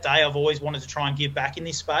 since that day, I've always wanted to try and give back in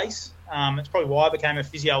this space. It's probably why I became a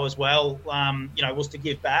physio as well, was to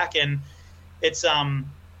give back. And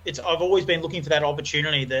I've always been looking for that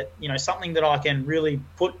opportunity that, something that I can really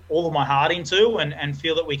put all of my heart into and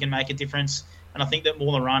feel that we can make a difference. And I think that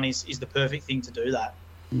More Than Run is the perfect thing to do that.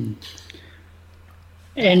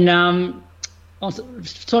 And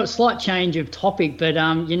sort of slight change of topic, but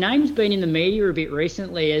your name's been in the media a bit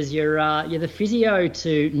recently as you're the physio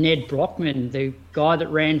to Ned Brockman, the guy that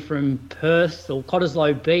ran from Perth or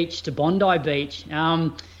Cottesloe Beach to Bondi Beach.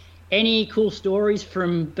 Any cool stories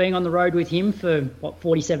from being on the road with him for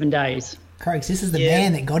 47 days? Croaks, this is the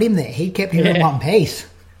man that got him there. He kept him in one piece.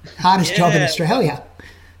 Hardest job in Australia.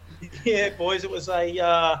 Yeah, boys,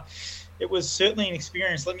 it was certainly an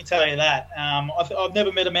experience, let me tell you that. I've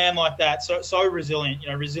never met a man like that, so resilient.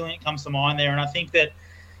 Resilient comes to mind there. And I think that,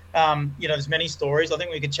 there's many stories. I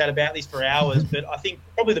think we could chat about this for hours, but I think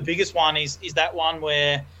probably the biggest one is that one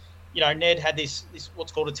where, Ned had this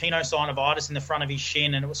what's called a tenosynovitis in the front of his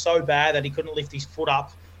shin, and it was so bad that he couldn't lift his foot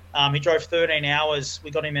up. He drove 13 hours. We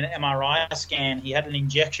got him an MRI scan. He had a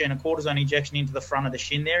cortisone injection into the front of the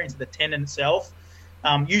shin there, into the tendon itself.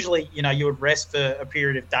 Usually, you would rest for a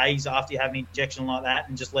period of days after you have an injection like that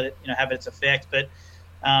and just let it, have its effect. But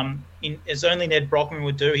as only Ned Brockman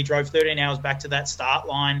would do, he drove 13 hours back to that start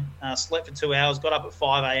line, slept for 2 hours, got up at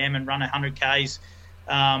 5 a.m. and run 100 Ks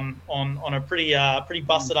on a pretty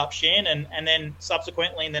busted up shin. And then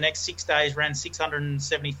subsequently in the next 6 days ran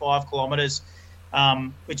 675 kilometres,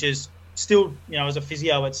 which is still, as a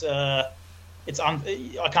physio,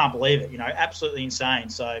 I can't believe it, absolutely insane.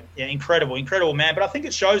 So, yeah, incredible man. But I think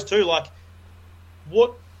it shows too, like,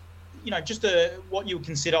 what you would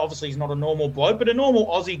consider, obviously he's not a normal bloke, but a normal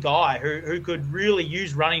Aussie guy who could really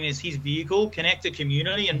use running as his vehicle, connect a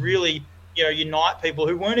community and really, unite people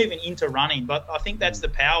who weren't even into running. But I think that's the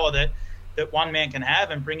power that one man can have,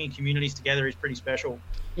 and bringing communities together is pretty special.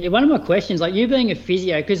 Yeah, one of my questions, like you being a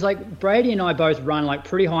physio, because like Brady and I both run like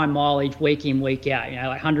pretty high mileage week in, week out,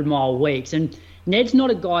 like 100-mile weeks. And Ned's not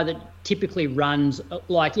a guy that typically runs,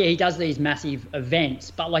 he does these massive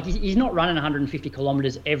events, but like he's not running 150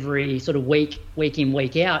 kilometres every sort of week in,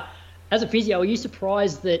 week out. As a physio, are you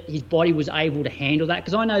surprised that his body was able to handle that?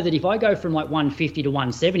 Because I know that if I go from like 150 to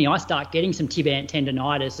 170, I start getting some tibia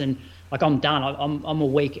tendonitis and like I'm done. I'm a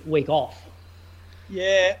week off.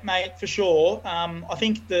 Yeah, mate, for sure. I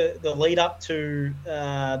think the lead up to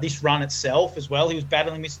this run itself as well, he was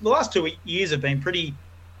battling this. The last 2 years have been pretty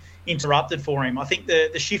interrupted for him. I think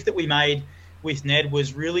the shift that we made with Ned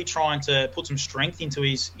was really trying to put some strength into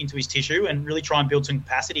his tissue and really try and build some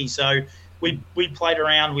capacity. So we played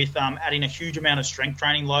around with adding a huge amount of strength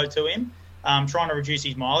training load to him, trying to reduce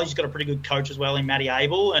his mileage. He's got a pretty good coach as well in Matty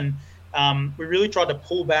Abel, and we really tried to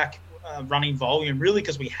pull back running volume, really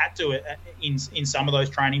because we had to in some of those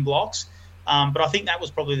training blocks. But I think that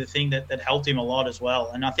was probably the thing that helped him a lot as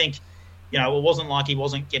well. And I think, it wasn't like he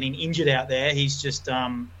wasn't getting injured out there. He's just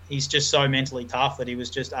so mentally tough that he was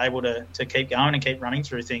just able to keep going and keep running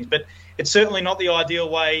through things. But it's certainly not the ideal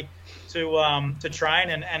way to train.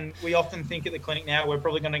 And we often think at the clinic now we're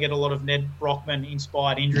probably going to get a lot of Ned Brockman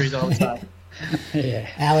inspired injuries, I would say. Yeah.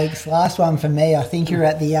 Alex, last one for me. I think you're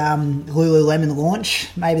at the Lululemon launch,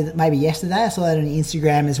 maybe yesterday. I saw that on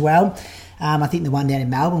Instagram as well. I think the one down in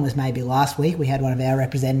Melbourne was maybe last week. We had one of our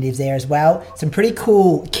representatives there as well. Some pretty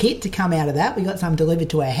cool kit to come out of that. We got some delivered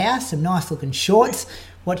to our house, some nice looking shorts.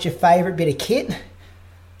 What's your favourite bit of kit?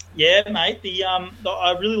 Yeah, mate.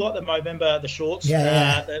 I really like the Movember, the shorts with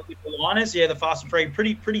the liners. Yeah, the Fast and Free.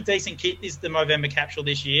 Pretty decent kit is the Movember capsule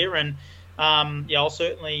this year. And I'll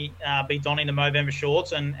certainly be donning the Movember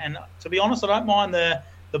shorts. And to be honest, I don't mind the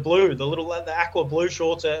blue. The aqua blue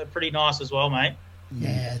shorts are pretty nice as well, mate.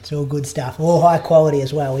 Yeah, it's all good stuff. All high quality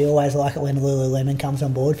as well. We always like it when Lululemon comes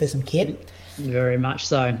on board for some kit. Very much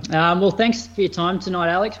so. Well, thanks for your time tonight,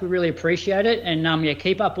 Alex. We really appreciate it. And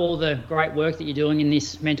keep up all the great work that you're doing in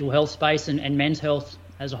this mental health space and men's health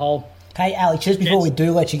as a whole. Hey, Alex, just before we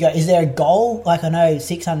do let you go, is there a goal? Like I know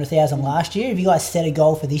 600,000 last year. Have you guys set a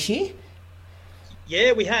goal for this year?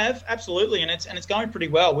 Yeah, we have, absolutely, and it's going pretty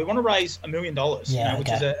well. We want to raise $1 million, which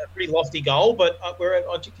is a pretty lofty goal. But I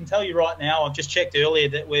can tell you right now, I've just checked earlier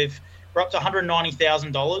that we're up to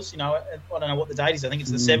 $190,000. I don't know what the date is. I think it's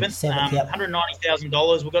the 7th.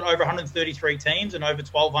 $190,000. We've got over 133 teams and over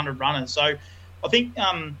 1,200 runners. So I think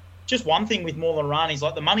just one thing with More Than a Run is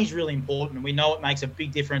like the money's really important, and we know it makes a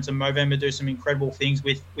big difference. And Movember do some incredible things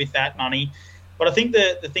with that money. But I think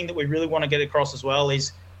the thing that we really want to get across as well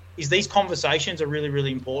is these conversations are really,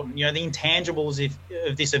 really important. The intangibles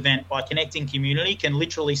of this event by connecting community can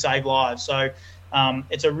literally save lives. So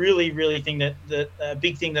it's a really, really a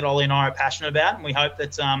big thing that Ollie and I are passionate about, and we hope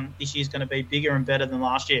that this year's going to be bigger and better than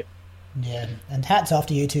last year. Yeah, and hats off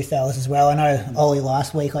to you two fellas as well. I know Ollie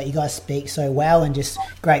last week, you guys speak so well, and just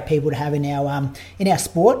great people to have in our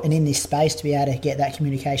sport and in this space to be able to get that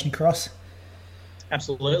communication across.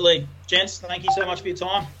 Absolutely. Gents, thank you so much for your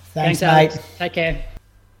time. Thanks, mate. Alex. Take care.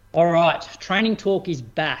 All right, Training Talk is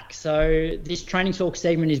back. So this Training Talk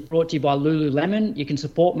segment is brought to you by Lululemon. You can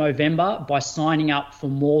support Movember by signing up for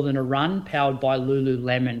More Than a Run, powered by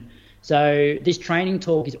Lululemon. So this Training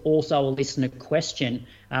Talk is also a listener question,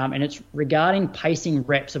 and it's regarding pacing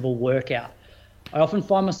reps of a workout. I often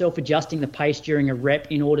find myself adjusting the pace during a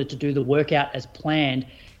rep in order to do the workout as planned,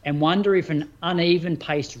 and wonder if an uneven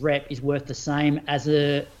paced rep is worth the same as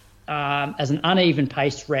an uneven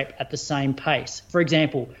paced rep at the same pace. For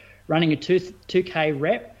example, running a 2K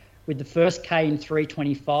rep with the first K in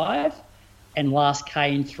 3:25 and last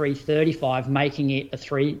K in 3:35, making it a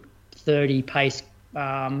 3:30 pace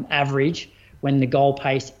average when the goal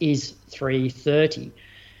pace is 3:30.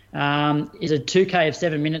 Is a 2K of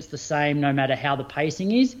 7 minutes the same no matter how the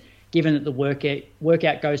pacing is, given that the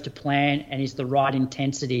workout goes to plan and is the right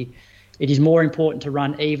intensity? It is more important to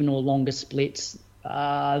run even or longer splits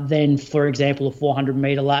than, for example, a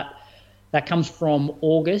 400-metre lap. That comes from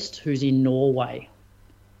August, who's in Norway.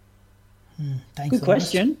 Thanks. Good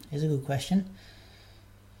question. It's a good question.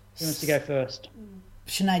 Who wants to go first?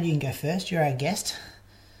 Sinead, you can go first. You're our guest.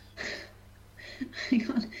 Hang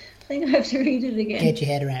on. I think I have to read it again. Get your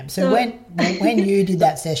head around. So when you did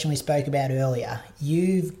that session we spoke about earlier,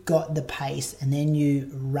 you've got the pace and then you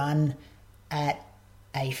run at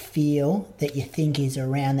a feel that you think is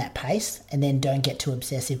around that pace and then don't get too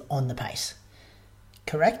obsessive on the pace.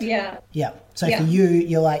 Correct? Yeah. Yeah. So for you,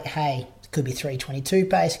 you're like, hey, it could be 3:22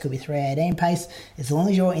 pace, it could be 3:18 pace. As long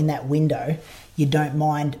as you're in that window, you don't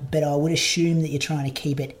mind, but I would assume that you're trying to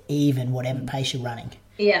keep it even, whatever pace you're running.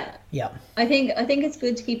 Yeah. Yeah. I think it's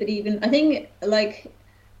good to keep it even. I think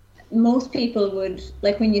most people would,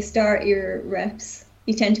 when you start your reps,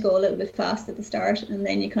 you tend to go a little bit fast at the start and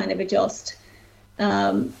then you kind of adjust.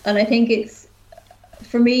 And I think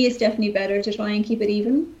for me, it's definitely better to try and keep it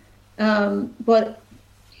even. But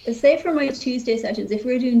say for my Tuesday sessions, if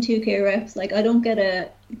we're doing 2K reps, I don't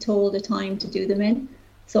get told a time to do them in.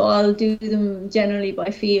 So I'll do them generally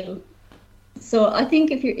by feel. So I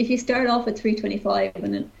think if you start off at 3:25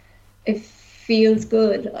 and it feels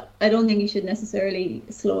good, I don't think you should necessarily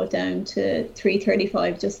slow it down to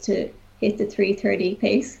 3:35 just to hit the 3:30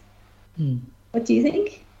 pace. What do you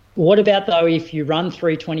think? What about, though, if you run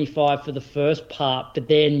 325 for the first part, but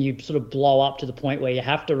then you sort of blow up to the point where you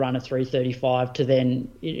have to run a 335 to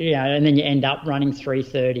then, and then you end up running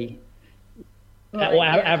 330 Right, or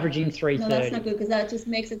averaging 330? No, that's not good because that just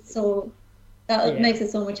makes it so makes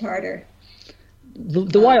it so much harder.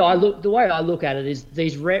 The way I look at it is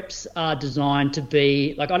these reps are designed to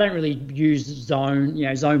be like, I don't really use zone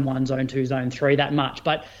 1, zone 2, zone 3 that much,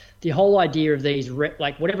 but the whole idea of these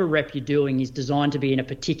whatever rep you're doing is designed to be in a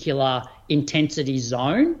particular intensity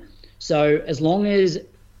zone. So as long as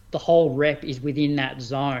the whole rep is within that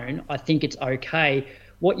zone, I think it's okay.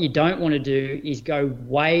 What you don't want to do is go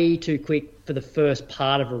way too quick for the first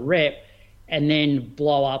part of a rep and then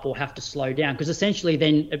blow up or have to slow down, because essentially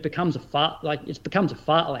then it becomes a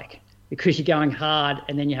fartlek because you're going hard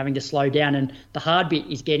and then you're having to slow down, and the hard bit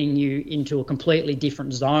is getting you into a completely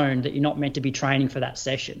different zone that you're not meant to be training for that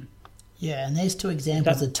session. Yeah, and there's two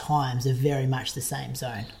examples of times are very much the same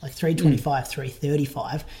zone, like 325,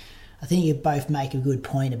 335. I think you both make a good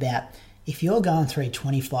point about if you're going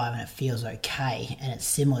 325 and it feels okay and it's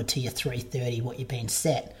similar to your 330, what you've been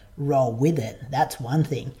set, roll with it. That's one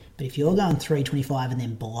thing. But if you're going 325 and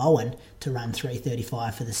then blowing to run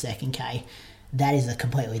 335 for the second K, that is a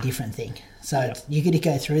completely different thing. So you get to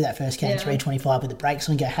go through that first K in 325 with the brakes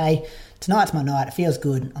on and go, hey, tonight's my night. It feels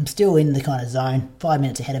good. I'm still in the kind of zone, 5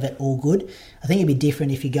 minutes ahead of it, all good. I think it'd be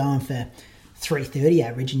different if you're going for 330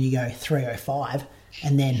 average and you go 305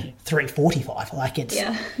 and then 345. Like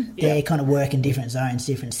they're kind of working different zones,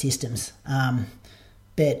 different systems.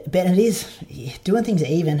 But it is doing things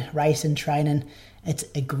even, racing, training. It's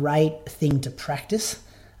a great thing to practice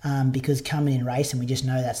because coming in racing, we just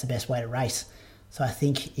know that's the best way to race. So I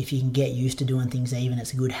think if you can get used to doing things even,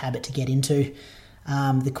 it's a good habit to get into.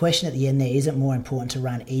 The question at the end there, is it more important to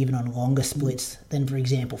run even on longer splits than, for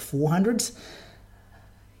example, 400s?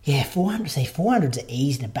 Yeah, 400s are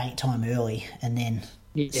easy to bank time early and then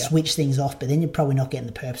switch things off, but then you're probably not getting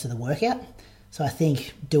the purpose of the workout. So I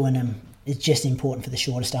think doing them is just important for the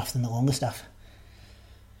shorter stuff than the longer stuff.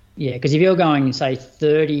 Yeah, because if you're going, say,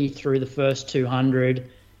 30 through the first 200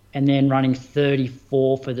 and then running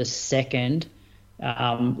 34 for the second,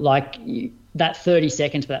 that 30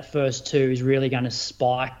 seconds for that first two is really going to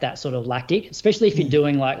spike that sort of lactic, especially if you're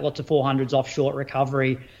doing like lots of 400s off short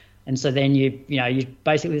recovery. And so then you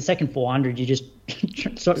basically the second 400, you just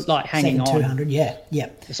sort of like hanging second on. 200, yeah.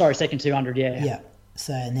 Sorry, second 200, yeah. Yeah.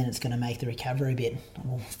 So, and then it's going to make the recovery bit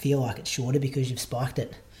feel like it's shorter because you've spiked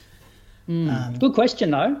it. Good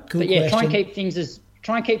question though. Question. Try and keep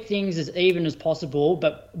things as even as possible,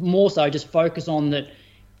 but more so just focus on that.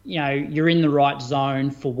 You're in the right zone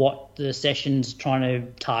for what the session's trying to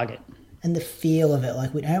target. And the feel of it,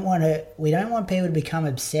 like we don't want people to become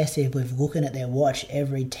obsessive with looking at their watch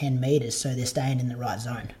every 10 meters so they're staying in the right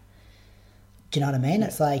zone. Do you know what I mean?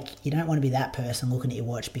 It's like you don't want to be that person looking at your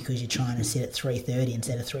watch because you're trying to sit at 330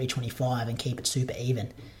 instead of 325 and keep it super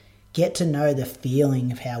even. Get to know the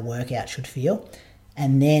feeling of how workout should feel,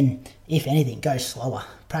 and then, if anything, go slower.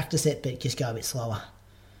 Practice it, but just go a bit slower.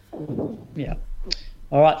 Yeah.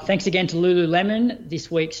 All right. Thanks again to Lululemon, this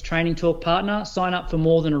week's Training Talk partner. Sign up for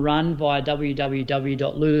More Than a Run via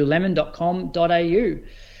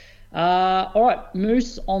www.lululemon.com.au. All right.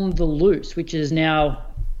 Moose on the Loose, which is now...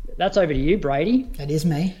 That's over to you, Brady. That is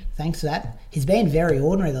me. Thanks for that. He's been very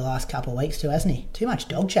ordinary the last couple of weeks too, hasn't he? Too much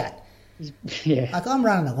dog chat. Yeah. Like I'm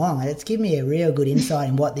running along. It's given me a real good insight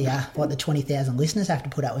in what the 20,000 listeners have to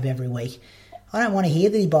put up with every week. I don't want to hear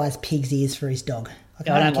that he buys pig's ears for his dog. I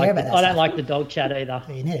don't like the dog chat either.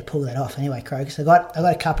 You need to pull that off. Anyway, Crocus, I got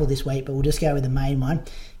a couple this week, but we'll just go with the main one.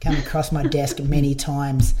 Come across my desk many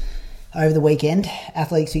times over the weekend.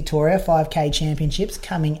 Athletics Victoria 5K Championships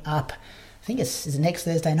coming up. I think is it next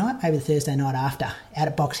Thursday night? Maybe the Thursday night after. Out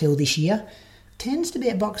at Box Hill this year. Tends to be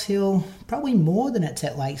at Box Hill probably more than it's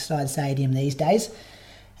at Lakeside Stadium these days.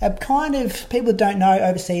 Kind of, people don't know,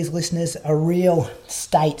 overseas listeners, a real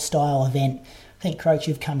state-style event. I think, Croach,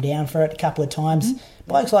 you've come down for it a couple of times.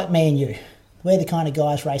 Blokes like me and you, we're the kind of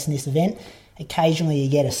guys racing this event. Occasionally you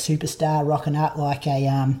get a superstar rocking up like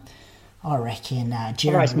a... I reckon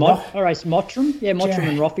Jeremy I raced Mottram. Yeah, Mottram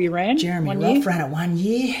and Roffey ran. Jeremy Roff ran it 1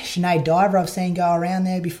 year. Sinead Diver I've seen go around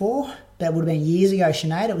there before. That would have been years ago,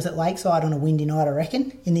 Sinead. It was at Lakeside on a windy night, I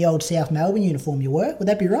reckon, in the old South Melbourne uniform you were. Would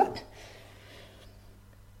that be right?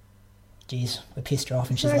 Jeez, we pissed her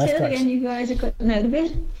off and she's left us. Again, you guys are cutting out a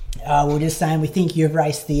bit. We're just saying we think you've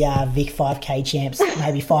raced the Vic 5K champs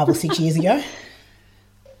maybe 5 or 6 years ago.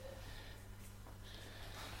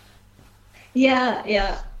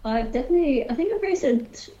 Yeah. I think I've raced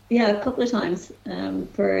it, a couple of times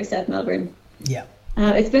for South Melbourne. Yeah.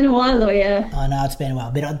 It's been a while though, yeah. I know it's been a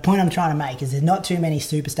while, but the point I'm trying to make is there's not too many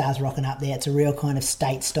superstars rocking up there. It's a real kind of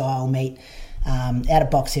state-style meet out of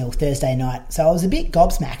Box Hill Thursday night. So I was a bit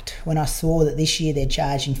gobsmacked when I saw that this year they're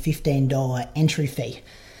charging $15 entry fee,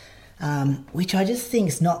 which I just think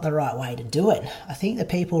is not the right way to do it. I think the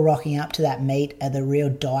people rocking up to that meet are the real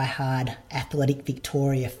die-hard Athletic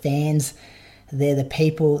Victoria fans. They're the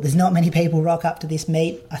people, there's not many people rock up to this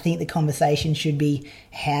meet. I think the conversation should be,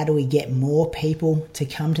 how do we get more people to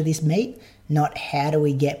come to this meet? Not how do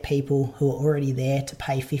we get people who are already there to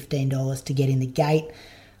pay $15 to get in the gate.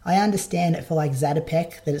 I understand it for like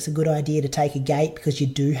Zatopek that it's a good idea to take a gate because you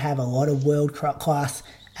do have a lot of world-class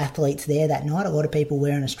athletes there that night. A lot of people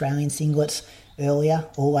wearing Australian singlets earlier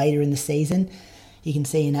or later in the season. You can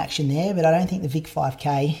see in action there, but I don't think the Vic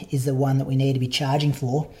 5K is the one that we need to be charging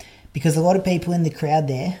for, because a lot of people in the crowd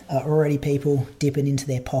there are already people dipping into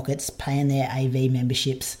their pockets, paying their AV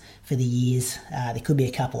memberships for the years. There could be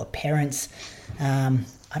a couple of parents. I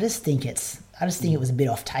just think it was a bit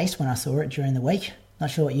off taste when I saw it during the week. Not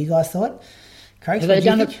sure what you guys thought. Craig,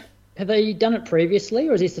 have they done it previously,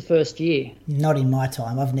 or is this the first year? Not in my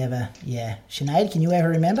time. I've never. Yeah, Sinead, can you ever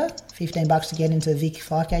remember $15 to get into Vic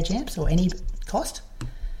 5K champs or any cost?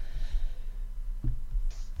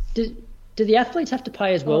 Do the athletes have to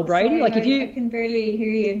pay as well, Brady? Sorry, I can barely hear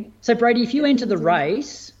you. So Brady, if you enter the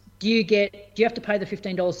race, do you have to pay the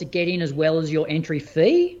 $15 to get in as well as your entry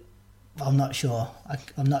fee? I'm not sure.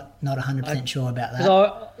 I'm not 100% sure about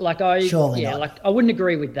that. Surely not. I wouldn't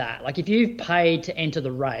agree with that. Like, if you've paid to enter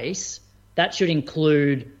the race, that should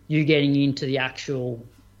include you getting into the actual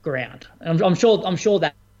ground. I'm sure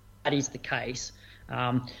that is the case.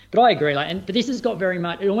 But I agree. But this has got very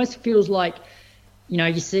much. It almost feels like,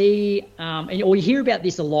 you see, or you hear about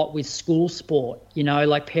this a lot with school sport.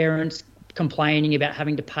 Like parents complaining about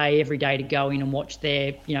having to pay every day to go in and watch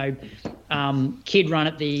their, kid run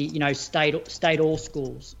at the, state all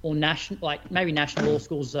schools or national, like maybe national all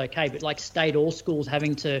schools is okay, but like state all schools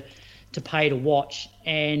having to pay to watch.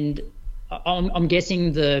 And I'm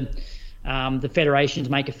guessing the federations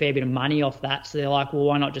make a fair bit of money off that. So they're like, well,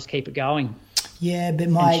 why not just keep it going? Yeah, but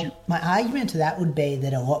my argument to that would be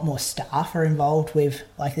that a lot more staff are involved with,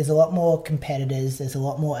 like, there's a lot more competitors, there's a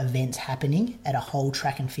lot more events happening at a whole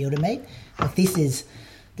track and fielder meet. Like, there's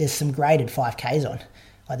some graded 5Ks on.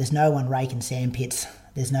 Like, there's no one raking sand pits,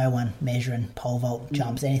 there's no one measuring pole vault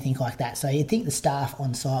jumps, anything like that. So you'd think the staff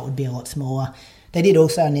on site would be a lot smaller. They did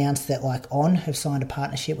also announce that, like, ON have signed a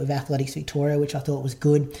partnership with Athletics Victoria, which I thought was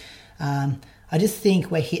good. I just think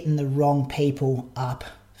we're hitting the wrong people up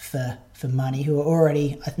for money, who are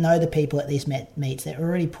already, I know the people at these meets, they're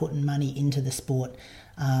already putting money into the sport.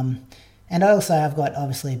 And also I've got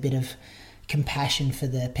obviously a bit of compassion for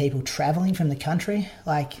the people travelling from the country.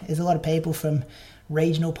 Like, there's a lot of people from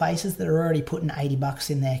regional places that are already putting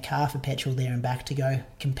 $80 in their car for petrol there and back to go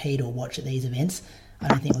compete or watch at these events. I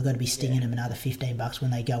don't think we've got to be stinging them another $15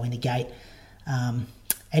 when they go in the gate.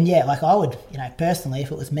 And yeah, like, I would, personally,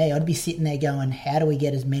 if it was me, I'd be sitting there going, how do we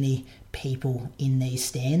get as many people in these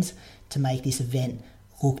stands to make this event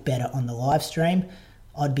look better on the live stream?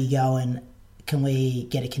 I'd be going, can we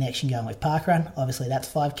get a connection going with Parkrun? Obviously that's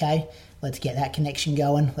 5K. Let's get that connection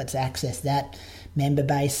going. Let's access that member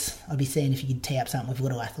base. I'd be seeing if you could tee up something with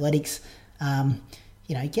Little Athletics.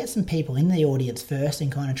 Get some people in the audience first and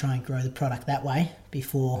kind of try and grow the product that way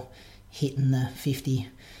before hitting the 50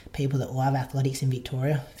 people that love athletics in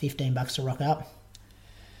Victoria, $15 to rock up.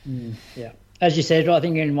 Yeah. As you said, I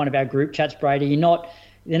think in one of our group chats, Brady,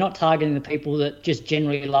 they're not targeting the people that just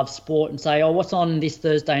generally love sport and say, oh, what's on this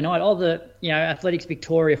Thursday night? Oh, the Athletics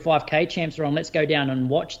Victoria 5K champs are on. Let's go down and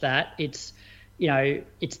watch that. It's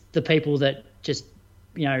the people that just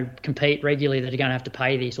compete regularly that are going to have to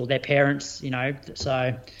pay this, or their parents.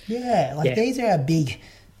 So these are our big.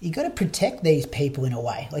 You got to protect these people in a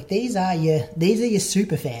way. Like, these are your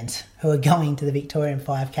super fans who are going to the Victorian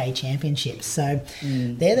 5K Championships. So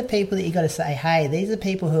they're the people that you got to say, hey, these are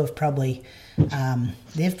people who have probably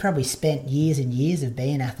they've probably spent years and years of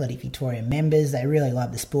being Athletic Victoria members. They really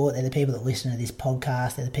love the sport. They're the people that listen to this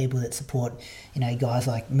podcast. They're the people that support guys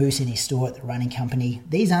like Moose in his store at the running company.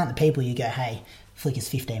 These aren't the people you go, hey, flick us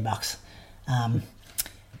 $15. I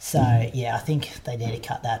think they need to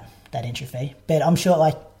cut that entry fee. But I'm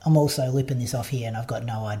sure, I'm also lipping this off here and I've got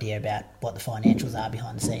no idea about what the financials are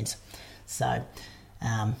behind the scenes. So,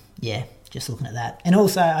 just looking at that. And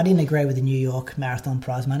also, I didn't agree with the New York Marathon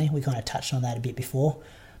prize money. We kind of touched on that a bit before.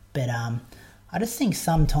 But I just think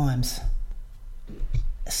sometimes,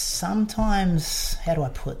 how do I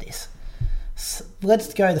put this?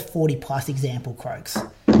 Let's go the 40-plus example, Croaks.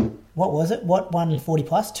 What was it? What won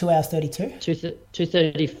 40-plus? 2 hours 32?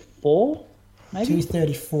 2:34? maybe?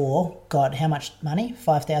 234 got how much money?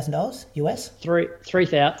 $5,000 US?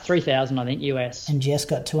 3,000, I think, US. And Jess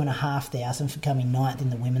got 2,500 for coming ninth in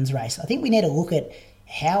the women's race. I think we need to look at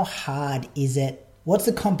how hard is it, what's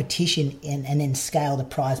the competition, and then scale the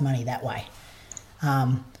prize money that way.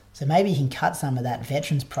 So maybe you can cut some of that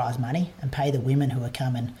veterans prize money and pay the women who are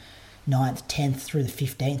coming 9th, 10th through the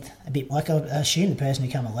 15th. A bit like I assume the person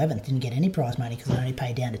who came 11th didn't get any prize money because they only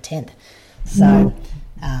paid down to 10th. So,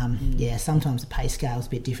 sometimes the pay scale is a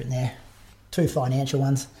bit different there. 2 financial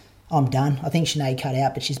ones. I'm done. I think Sinead cut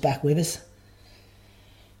out, but she's back with us.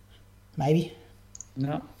 Maybe.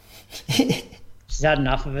 No. She's had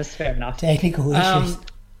enough of us. Fair enough. Technical issues.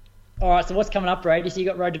 All right, so what's coming up, Brady? So you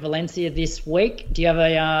got Road to Valencia this week. Do you have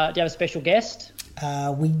a special guest?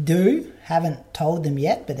 We do. Haven't told them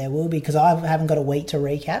yet, but there will be, because I haven't got a week to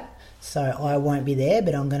recap, so I won't be there,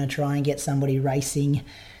 but I'm going to try and get somebody racing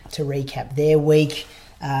to recap their week.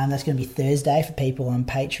 That's going to be Thursday for people on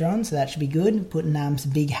Patreon, so that should be good. Putting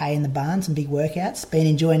some big hay in the barn, some big workouts. Been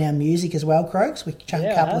enjoying our music as well, Croaks. We chuck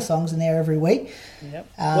a couple of songs in there every week. Yep.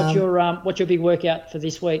 What's your big workout for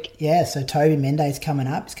this week? Yeah, so Toby Mendes coming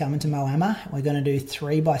up. He's coming to Moama. We're going to do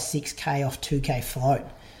 3x6K off 2K float.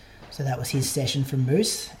 So that was his session from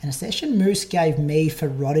Moose. And a session Moose gave me for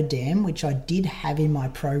Rotterdam, which I did have in my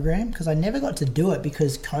program because I never got to do it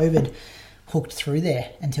because COVID hooked through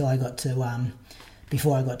there until I got to,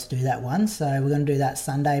 before I got to do that one. So we're going to do that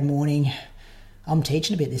Sunday morning. I'm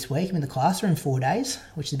teaching a bit this week. I'm in the classroom 4 days,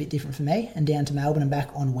 which is a bit different for me, and down to Melbourne and back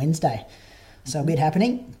on Wednesday. So a bit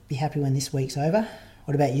happening. Be happy when this week's over.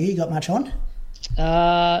 What about you? You got much on?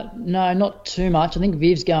 No, not too much. I think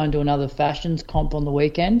Viv's going to another fashions comp on the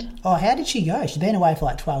weekend. Oh, how did she go? She's been away for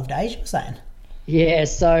like 12 days, you were saying? Yeah,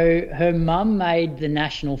 so her mum made the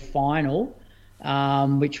national final,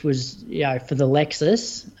 which was, for the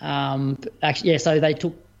Lexus.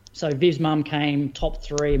 So Viv's mum came top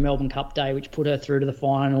 3 Melbourne Cup Day, which put her through to the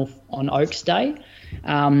final on Oaks Day.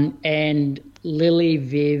 And Lily,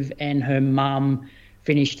 Viv and her mum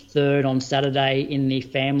finished 3rd on Saturday in the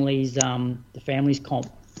families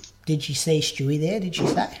comp. Did you see Stewie there, did she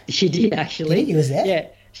say? She did, actually. He was there?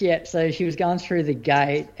 Yeah, so she was going through the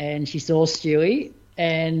gate and she saw Stewie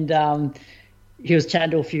and he was chatting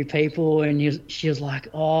to a few people and she was like,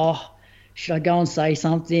 oh, should I go and say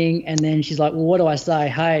something? And then she's like, well, what do I say?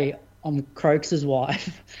 Hey, I'm Croaks'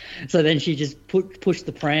 wife. So then she just pushed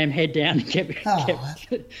the pram, head down and kept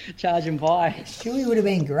charging by. Stewie would have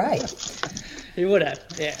been great. He would have,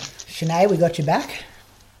 yeah. Sinead, we got you back.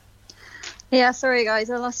 Yeah, sorry guys,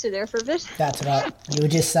 I lost you there for a bit. That's right. You were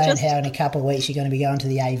just saying how in a couple of weeks you're going to be going to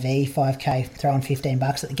the AV 5K, throwing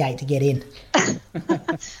 $15 at the gate to get in.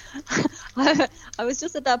 I was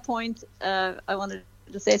just at that point. I wanted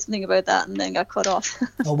to say something about that and then got cut off.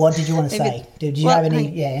 Well, what did you want to say? Did you have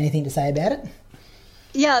anything to say about it?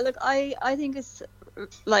 Yeah, look, I think it's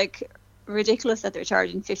like ridiculous that they're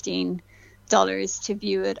charging $15 to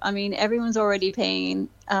view it. I mean, everyone's already paying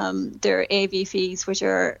their AV fees, which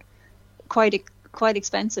are quite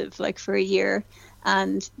expensive, like for a year,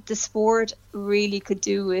 and the sport really could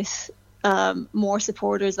do with more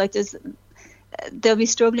supporters. Like they'll be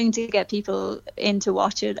struggling to get people in to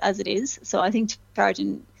watch it as it is. So I think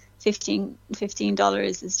charging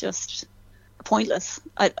 $15 is just pointless.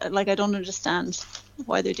 I don't understand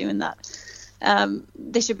why they're doing that.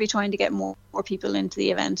 They should be trying to get more people into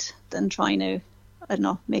the event than trying to, I don't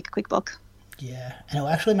know, make a quick buck. Yeah, and it'll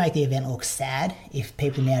actually make the event look sad if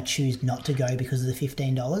people now choose not to go because of the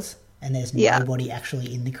 $15 and there's nobody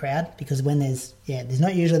actually in the crowd, because when there's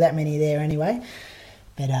not usually that many there anyway.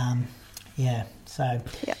 But and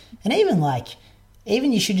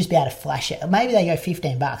even you should just be able to flash it. Maybe they go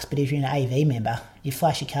 $15, but if you're an AV member, you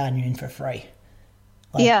flash your card and you're in for free.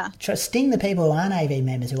 Sting the people who aren't AV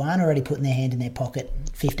members, who aren't already putting their hand in their pocket,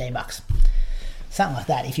 $15. Something like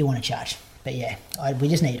that if you want to charge. But yeah, we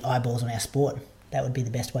just need eyeballs on our sport. That would be the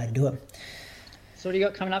best way to do it. So what do you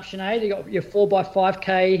got coming up, Sinead? You got your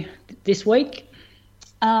 4x5K this week?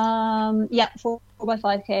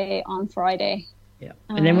 4x5K on Friday. Yeah.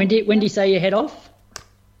 And then when do you say you head off?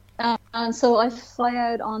 So I fly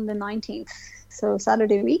out on the 19th, so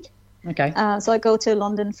Saturday week. Okay. So I go to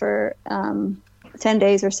London for 10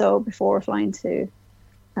 days or so before flying to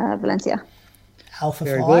Valencia. Alpha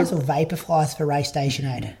flies or vapor flies for race station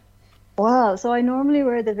 8? Wow, so I normally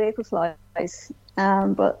wear the vapor flies,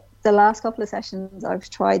 but the last couple of sessions I've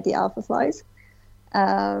tried the alpha flies.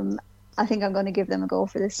 I think I'm going to give them a go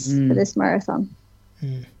for this marathon.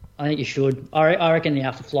 I think you should. I reckon the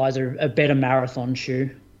alpha flies are a better marathon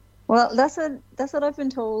shoe. Well, that's what I've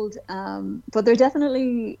been told, but they're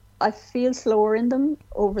definitely, I feel slower in them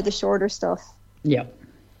over the shorter stuff. Yeah.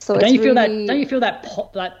 So Don't you feel really, that? Don't you feel that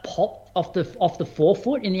pop off the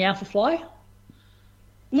forefoot in the Alpha Fly?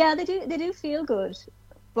 Yeah, they do feel good,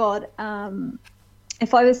 but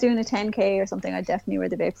if I was doing a 10K or something, I'd definitely wear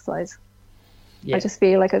the Vaporflies. Yeah. I just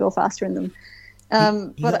feel like I go faster in them.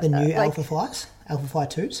 You got the new Alpha Flies, Alpha Fly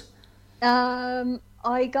 2s?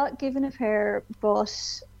 I got given a pair,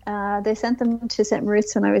 but they sent them to St.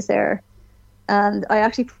 Moritz when I was there, and I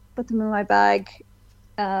actually put them in my bag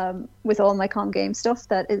with all my Com Game stuff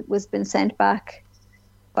that it was been sent back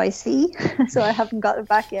by sea, so I haven't got it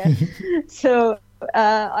back yet. So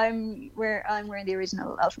I'm wearing the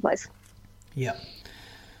original Alpha Flies. Yep.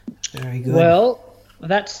 Very good. Well,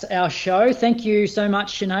 that's our show. Thank you so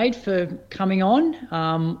much, Sinead, for coming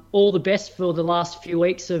on. All the best for the last few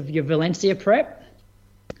weeks of your Valencia prep.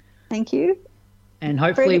 Thank you. And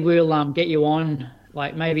hopefully we'll get you on,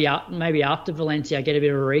 like maybe after Valencia, get a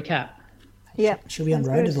bit of a recap. Yeah. She'll be on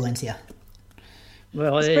road to Valencia.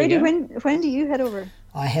 Well, there Brady, you go. when do you head over?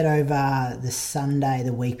 I head over the Sunday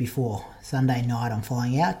the week before. Sunday night I'm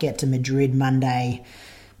flying out. Get to Madrid Monday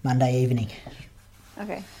evening.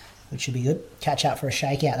 Okay. Which should be good. Catch up for a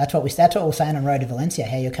shakeout. That's what we're saying on road to Valencia.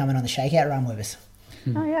 How you're coming on the shakeout run with us.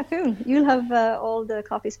 Oh yeah, cool. You'll have all the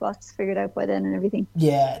coffee spots figured out by then and everything.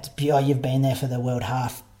 Yeah, it's pure. You've been there for the World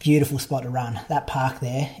Half. Beautiful spot to run. That park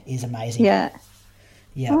there is amazing. Yeah.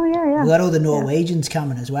 Yeah. Oh yeah. We've got all the Norwegians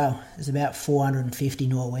coming as well. There's about 450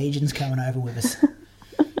 Norwegians coming over with us.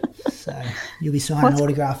 So you'll be signing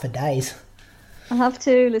autograph for days. I'll have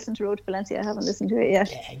to listen to Road to Valencia. I haven't listened to it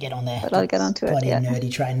yet. Yeah, get on there. But I'll get onto it. Bloody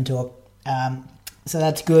nerdy training talk. So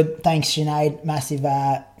that's good. Thanks, Sinead. Massive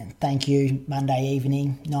thank you. Monday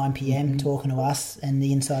evening, 9 p.m, talking to us and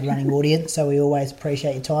the Inside Running audience. So we always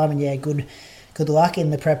appreciate your time. And yeah, good luck in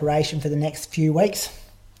the preparation for the next few weeks.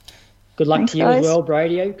 Good luck Thanks, to you guys. as well,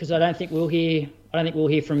 Brady, because I don't think we'll hear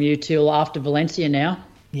from you till after Valencia now.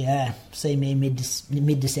 Yeah, see me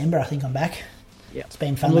mid-December. I think I'm back. Yeah, It's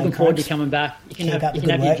been fun. I'm looking though, forward to Crunks. coming back. You can Keep up have the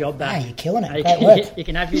good your work. job back. Hey, you're killing it. You Great can- work. You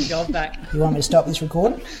can have your job back. You want me to stop this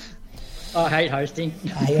recording? I hate hosting.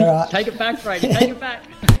 Hey, you're right. Take it back, Brady. Take it back.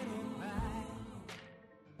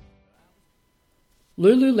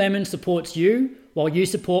 Lululemon supports you while you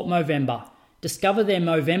support Movember. Discover their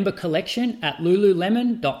Movember collection at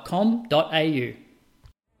lululemon.com.au.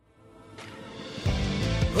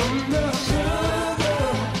 Underground.